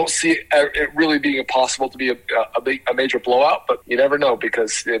for. I don't see it really being impossible to be a major blowout, but you never know,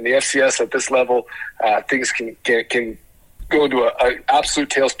 because in the FCS at this level, things can go into an absolute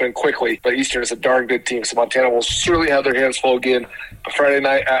tailspin quickly. But Eastern is a darn good team, so Montana will surely have their hands full again. A Friday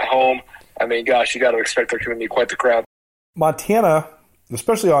night at home, I mean, gosh, you got to expect they're going to be quite the crowd. Montana,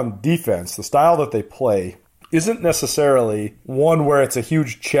 especially on defense, the style that they play isn't necessarily one where it's a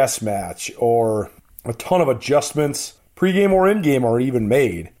huge chess match or a ton of adjustments, pregame or in-game, are even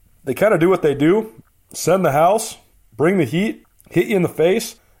made. They kind of do what they do, send the house, bring the heat, hit you in the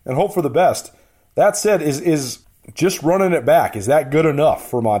face, and hope for the best. That said, is just running it back, is that good enough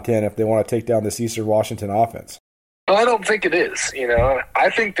for Montana if they want to take down this Eastern Washington offense? Well, I don't think it is. I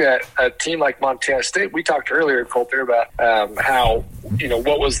think that a team like Montana State, we talked earlier, Colter, about how,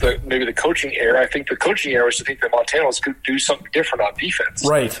 what was maybe the coaching error. I think the coaching error was to think that Montana was going to do something different on defense.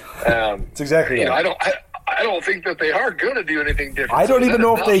 Right. That's exactly right. I don't think that they are going to do anything different. I don't even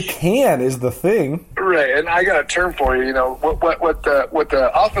know if they can, is the thing. Right, and I got a term for you. What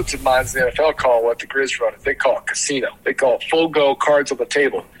the offensive minds in the NFL call what the Grizz run. They call it casino. They call it full go, cards on the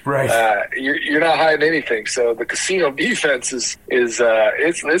table. Right. You're not hiding anything. So the casino defense is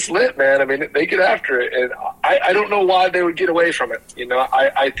it's lit, man. I mean, they get after it, and I don't know why they would get away from it.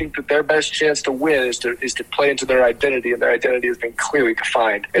 I think that their best chance to win is to play into their identity, and their identity has been clearly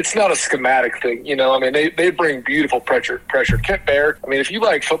defined. It's not a schematic thing. I mean, they bring beautiful pressure. Kent Bear, I mean, if you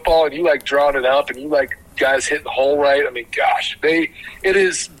like football and you like drawing it up and you like guys hitting the hole right, I mean, gosh, it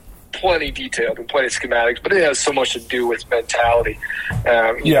is plenty detailed and plenty schematics, but it has so much to do with mentality.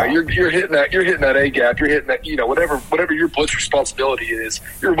 You're hitting that A gap, you're hitting that, whatever your blitz responsibility is,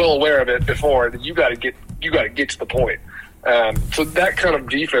 you're well aware of it before, and you got to get to the point. So that kind of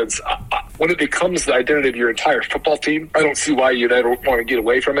defense, when it becomes the identity of your entire football team, I don't see why you'd ever want to get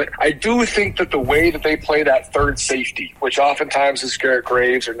away from it. I do think that the way that they play that third safety, which oftentimes is Garrett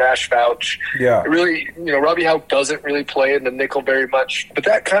Graves or Nash Vouch, really, Robbie Howe doesn't really play in the nickel very much, but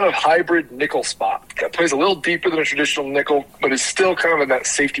that kind of hybrid nickel spot plays a little deeper than a traditional nickel, but is still kind of in that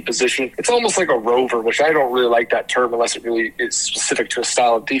safety position. It's almost like a rover, which I don't really like that term unless it really is specific to a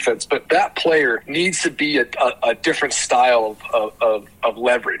style of defense, but that player needs to be a different style of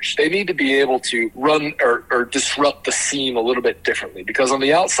leverage. They need to be able to run or disrupt the seam a little bit differently, because on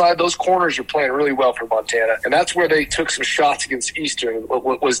the outside, those corners are playing really well for Montana, and that's where they took some shots against Eastern.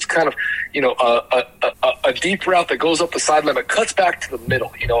 What was kind of a deep route that goes up the sideline but cuts back to the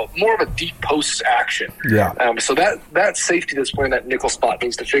middle. More of a deep post action. So that safety that's playing that nickel spot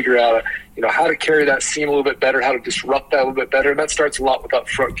needs to figure out how to carry that seam a little bit better, how to disrupt that a little bit better, and that starts a lot with up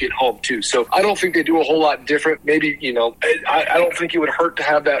front get home too. So I don't think they do a whole lot different. Maybe I don't think it would hurt to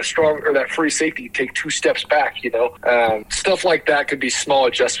have that strong or that free safety take 2 steps back. Stuff like that could be small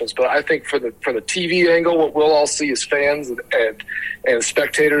adjustments, but I think for the TV angle, what we'll all see as fans and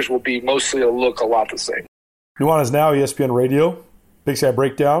spectators will be mostly look a lot the same. Nuanez now, ESPN Radio, Big Sky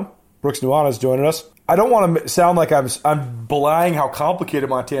Breakdown. Brooks Nuanez joining us. I don't want to sound like I'm belying how complicated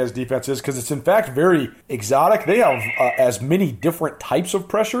Montana's defense is, because it's in fact very exotic. They have as many different types of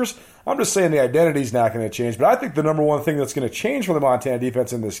pressures. I'm just saying the identity's not going to change. But I think the number one thing that's going to change for the Montana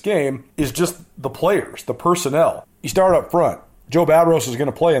defense in this game is just the players, the personnel. You start up front. Joe Badros is going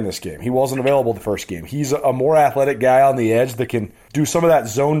to play in this game. He wasn't available the first game. He's a more athletic guy on the edge that can do some of that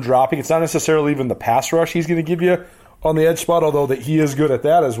zone dropping. It's not necessarily even the pass rush he's going to give you on the edge spot, although that he is good at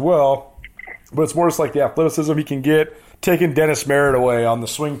that as well. But it's more just like the athleticism he can get, taking Dennis Merritt away on the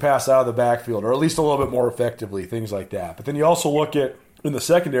swing pass out of the backfield, or at least a little bit more effectively, things like that. But then you also look at in the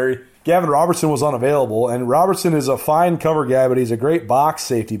secondary, Gavin Robertson was unavailable, and Robertson is a fine cover guy, but he's a great box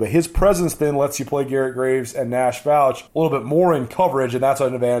safety. But his presence then lets you play Garrett Graves and Nash Fouch a little bit more in coverage, and that's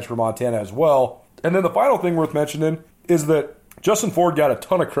an advantage for Montana as well. And then the final thing worth mentioning is that Justin Ford got a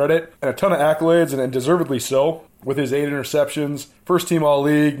ton of credit and a ton of accolades, and deservedly so, with his 8 interceptions, first-team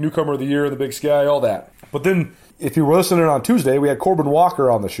All-League, newcomer of the year in the Big Sky, all that. But then, if you were listening on Tuesday, we had Corbin Walker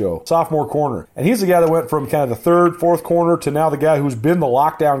on the show, sophomore corner. And he's the guy that went from kind of the third, fourth corner to now the guy who's been the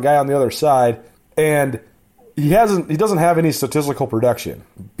lockdown guy on the other side. And he doesn't have any statistical production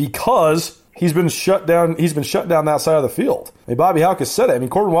because he's been shut down that side of the field. I mean, Bobby Hauck has said it. I mean,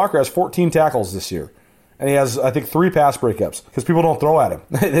 Corbin Walker has 14 tackles this year. And he has, I think, 3 pass breakups because people don't throw at him.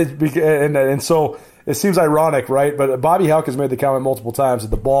 and so it seems ironic, right? But Bobby Hauck has made the comment multiple times that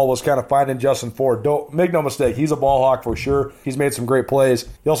the ball was kind of finding Justin Ford. Don't make no mistake, he's a ball hawk for sure. He's made some great plays.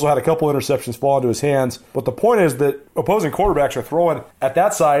 He also had a couple interceptions fall into his hands. But the point is that opposing quarterbacks are throwing at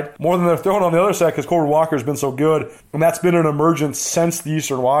that side more than they're throwing on the other side because Corbin Walker has been so good. And that's been an emergence since the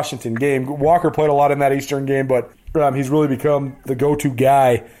Eastern Washington game. Walker played a lot in that Eastern game, but he's really become the go-to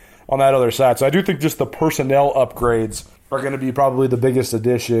guy on that other side. So I do think just the personnel upgrades are going to be probably the biggest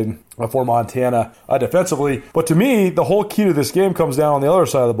addition for Montana defensively. But to me, the whole key to this game comes down on the other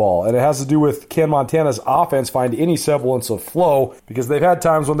side of the ball, and it has to do with can Montana's offense find any semblance of flow, because they've had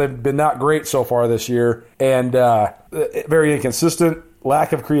times when they've been not great so far this year, and very inconsistent,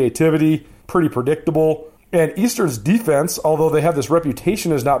 lack of creativity, pretty predictable. And Eastern's defense, although they have this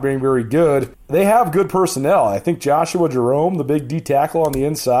reputation as not being very good, they have good personnel. I think Joshua Jerome, the big D tackle on the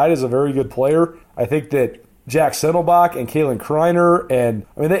inside, is a very good player. I think that Jack Sendelbach and Kalen Kreiner and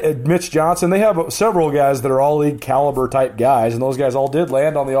Mitch Johnson, they have several guys that are all-league caliber type guys, and those guys all did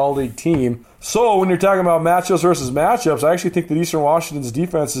land on the all-league team. So when you're talking about matchups versus matchups, I actually think that Eastern Washington's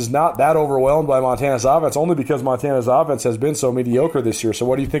defense is not that overwhelmed by Montana's offense, only because Montana's offense has been so mediocre this year. So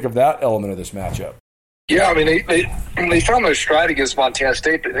what do you think of that element of this matchup? Yeah, I mean, they found their stride against Montana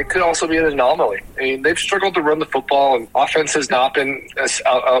State, but it could also be an anomaly. I mean, they've struggled to run the football, and offense has not been as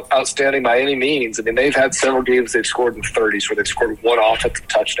outstanding by any means. I mean, they've had several games they've scored in the 30s where they've scored 1 offensive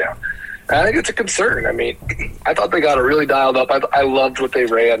touchdown. And I think it's a concern. I mean, I thought they got it really dialed up. I loved what they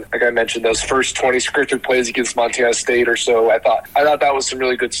ran. Like I mentioned, those first 20 scripted plays against Montana State or so, I thought that was some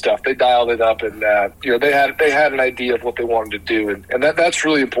really good stuff. They dialed it up, and they had an idea of what they wanted to do, and that's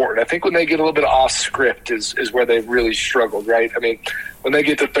really important. I think when they get a little bit off script is where they've really struggled, right? I mean, when they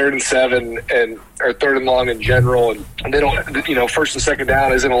get to 3rd and 7 or 3rd and long in general, and they don't, 1st and 2nd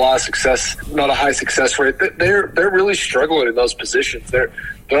down isn't a lot of success, not a high success rate. They're really struggling in those positions. They're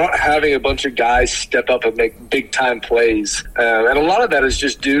not having a bunch of guys step up and make big-time plays. And a lot of that is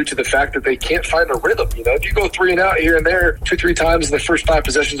just due to the fact that they can't find a rhythm. If you go 3 and out here and there 2-3 times in the first 5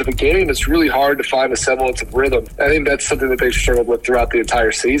 possessions of a game, it's really hard to find a semblance of rhythm. I think that's something that they've struggled with throughout the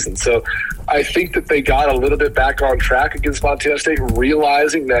entire season. So I think that they got a little bit back on track against Montana State,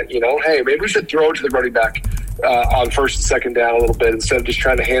 realizing that, hey, maybe we should throw it to the running back on 1st and 2nd down a little bit instead of just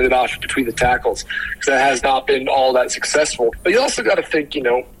trying to hand it off between the tackles, because that has not been all that successful. But you also got to think,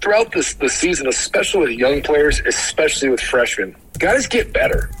 throughout this season, especially with young players, especially with freshmen, guys get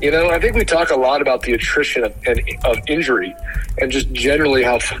better. I think we talk a lot about the attrition of injury and just generally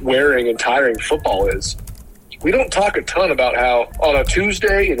how wearing and tiring football is. We don't talk a ton about how on a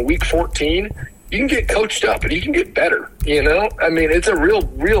Tuesday in week 14, you can get coached up and you can get better. I mean, it's a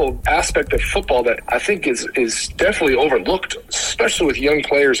real aspect of football that I think is definitely overlooked, especially with young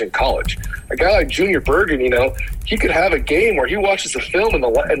players in college. A guy like Junior Bergen, he could have a game where he watches the film and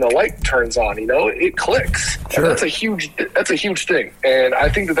the light turns on. It clicks. Sure. And that's a huge thing. And I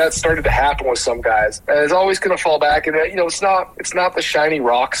think that started to happen with some guys. And it's always going to fall back. And it's not the shiny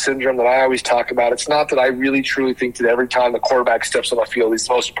rock syndrome that I always talk about. It's not that I really truly think that every time the quarterback steps on the field, he's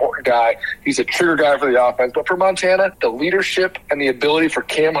the most important guy. He's a trigger guy for the offense. But for Montana, the leadership and the ability for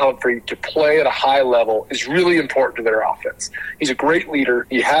Cam Humphrey to play at a high level is really important to their offense. He's a great leader.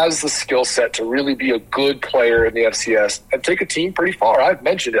 He has the skill set to really be a good player in the FCS and take a team pretty far. I've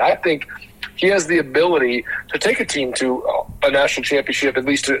mentioned it. I think he has the ability to take a team to a national championship, at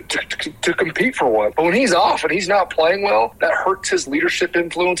least to compete for one. But when he's off and he's not playing well, that hurts his leadership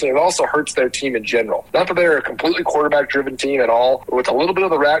influence, and it also hurts their team in general. Not that they're a completely quarterback-driven team at all. With a little bit of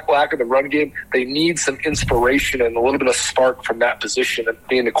the lack of the run game, they need some inspiration and a little bit of spark from that position and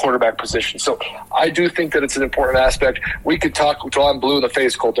being the quarterback position. So I do think that it's an important aspect. We could talk until I'm blue in the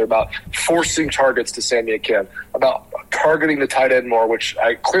face, Colter, about forcing targets to Sammy Akem, about targeting the tight end more, which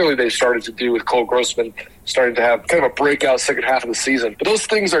clearly they started to do with Cole Grossman starting to have kind of a breakout second half of the season. But those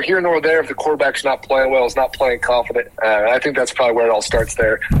things are here nor there if the quarterback's not playing well, is not playing confident. I think that's probably where it all starts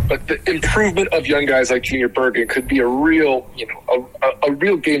there. But the improvement of young guys like Junior Bergen could be a real, a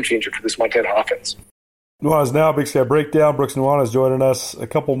real game changer for this Montana offense. Nuanez now, Big Sky Breakdown. Brooks Nuanez joining us. A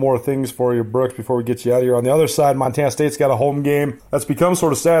couple more things for you, Brooks, before we get you out of here. On the other side, Montana State's got a home game that's become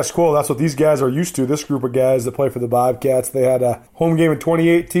sort of status quo. That's what these guys are used to, this group of guys that play for the Bobcats. They had a home game in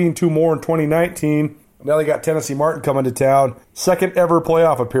 2018, 2 more in 2019. Now they got Tennessee Martin coming to town. Second ever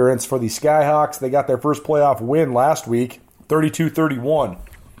playoff appearance for the Skyhawks. They got their first playoff win last week, 32-31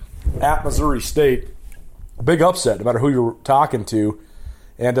 at Missouri State. A big upset, no matter who you're talking to.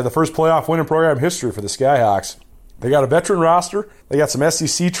 And the first playoff win in program history for the Skyhawks. They got a veteran roster. They got some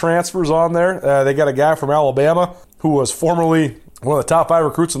SEC transfers on there. They got a guy from Alabama who was formerly one of the top 5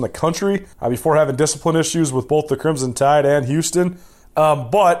 recruits in the country before having discipline issues with both the Crimson Tide and Houston.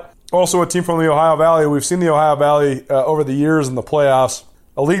 But also a team from the Ohio Valley. We've seen the Ohio Valley over the years in the playoffs.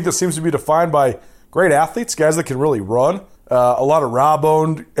 A league that seems to be defined by great athletes, guys that can really run. A lot of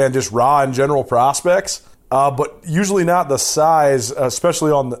raw-boned and just raw and general prospects. But usually not the size,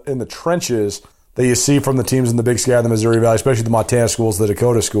 especially in the trenches, that you see from the teams in the Big Sky and the Missouri Valley, especially the Montana schools, the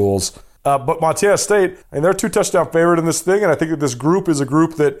Dakota schools. But Montana State, they're a 2-touchdown favorite in this thing, and I think that this group is a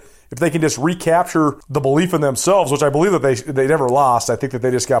group that if they can just recapture the belief in themselves, which I believe that they never lost, I think that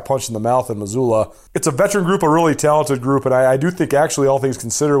they just got punched in the mouth in Missoula. It's a veteran group, a really talented group, and I do think actually all things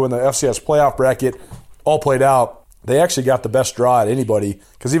considered when the FCS playoff bracket all played out, they actually got the best draw at anybody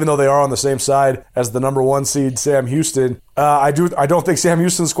because even though they are on the same side as the number 1 seed, Sam Houston, I don't think Sam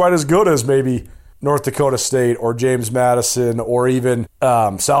Houston's quite as good as maybe North Dakota State or James Madison or even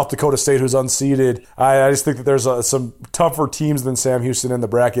South Dakota State, who's unseeded. I just think that there's some tougher teams than Sam Houston in the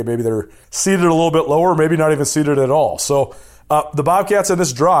bracket. Maybe they're seeded a little bit lower, maybe not even seeded at all. So the Bobcats in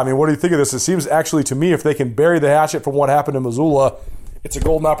this draw, what do you think of this? It seems actually to me if they can bury the hatchet from what happened in Missoula, it's a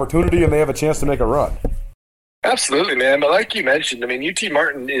golden opportunity and they have a chance to make a run. Absolutely, man. But like you mentioned, UT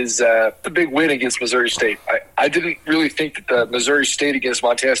Martin is the big win against Missouri State. I didn't really think that the Missouri State against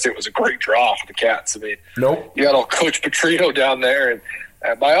Montana State was a great draw for the Cats. Nope. You got old Coach Petrino down there,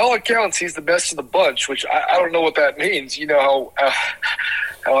 and by all accounts, he's the best of the bunch, which I don't know what that means. You know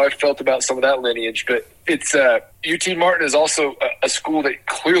how I felt about some of that lineage, but it's UT Martin is also a school that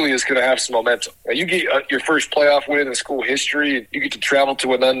clearly is going to have some momentum. Now, you get your first playoff win in school history, and you get to travel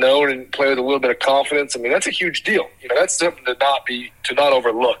to an unknown and play with a little bit of confidence. That's a huge deal. That's something to not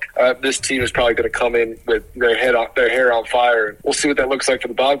overlook. This team is probably going to come in with their hair on fire, and we'll see what that looks like for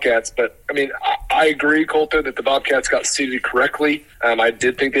the Bobcats. But I agree, Colter, that the Bobcats got seeded correctly. I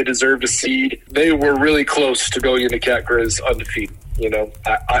did think they deserved a seed. They were really close to going into Cat-Griz undefeated.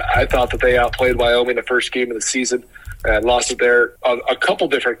 I thought that they outplayed Wyoming the first game of the season and lost it there a couple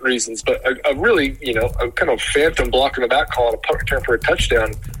different reasons, but a really, a kind of phantom block in the back call and a punt return for a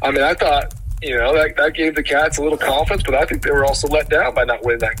touchdown. I thought, that gave the Cats a little confidence, but I think they were also let down by not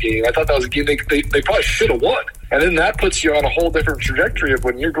winning that game. I thought that was a game they probably should have won. And then that puts you on a whole different trajectory of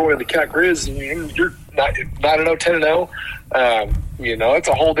when you're going into Cat-Griz and you're 9-0, 10-0. It's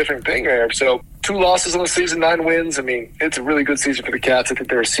a whole different thing there. So 2 losses on the season, 9 wins. It's a really good season for the Cats. I think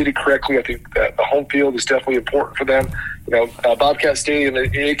they were seeded correctly. I think that the home field is definitely important for them. Bobcat Stadium,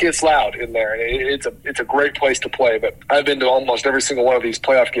 it gets loud in there. It's a great place to play. But I've been to almost every single one of these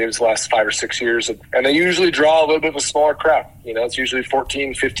playoff games the last 5 or 6 years, and they usually draw a little bit of a smaller crowd. It's usually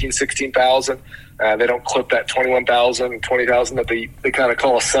 14, 15, 16,000. They don't clip that 21,000, 20,000 that they kind of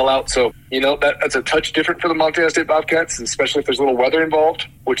call a sellout. So, that's a touch different for the Montana State Bobcats, especially if there's a little weather involved,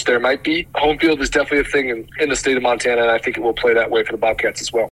 which there might be. Home field is definitely a thing in the state of Montana, and I think it will play that way for the Bobcats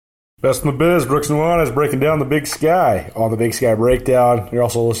as well. Best in the biz, Brooks Nuanez breaking down the Big Sky on the Big Sky Breakdown. You're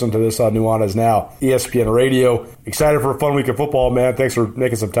also listening to this on Nuanez Now, ESPN Radio. Excited for a fun week of football, man. Thanks for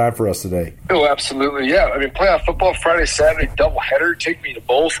making some time for us today. Oh, absolutely. Yeah, playoff football Friday, Saturday, doubleheader. Take me to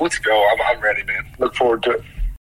both. Let's go. I'm ready, man. Look forward to it.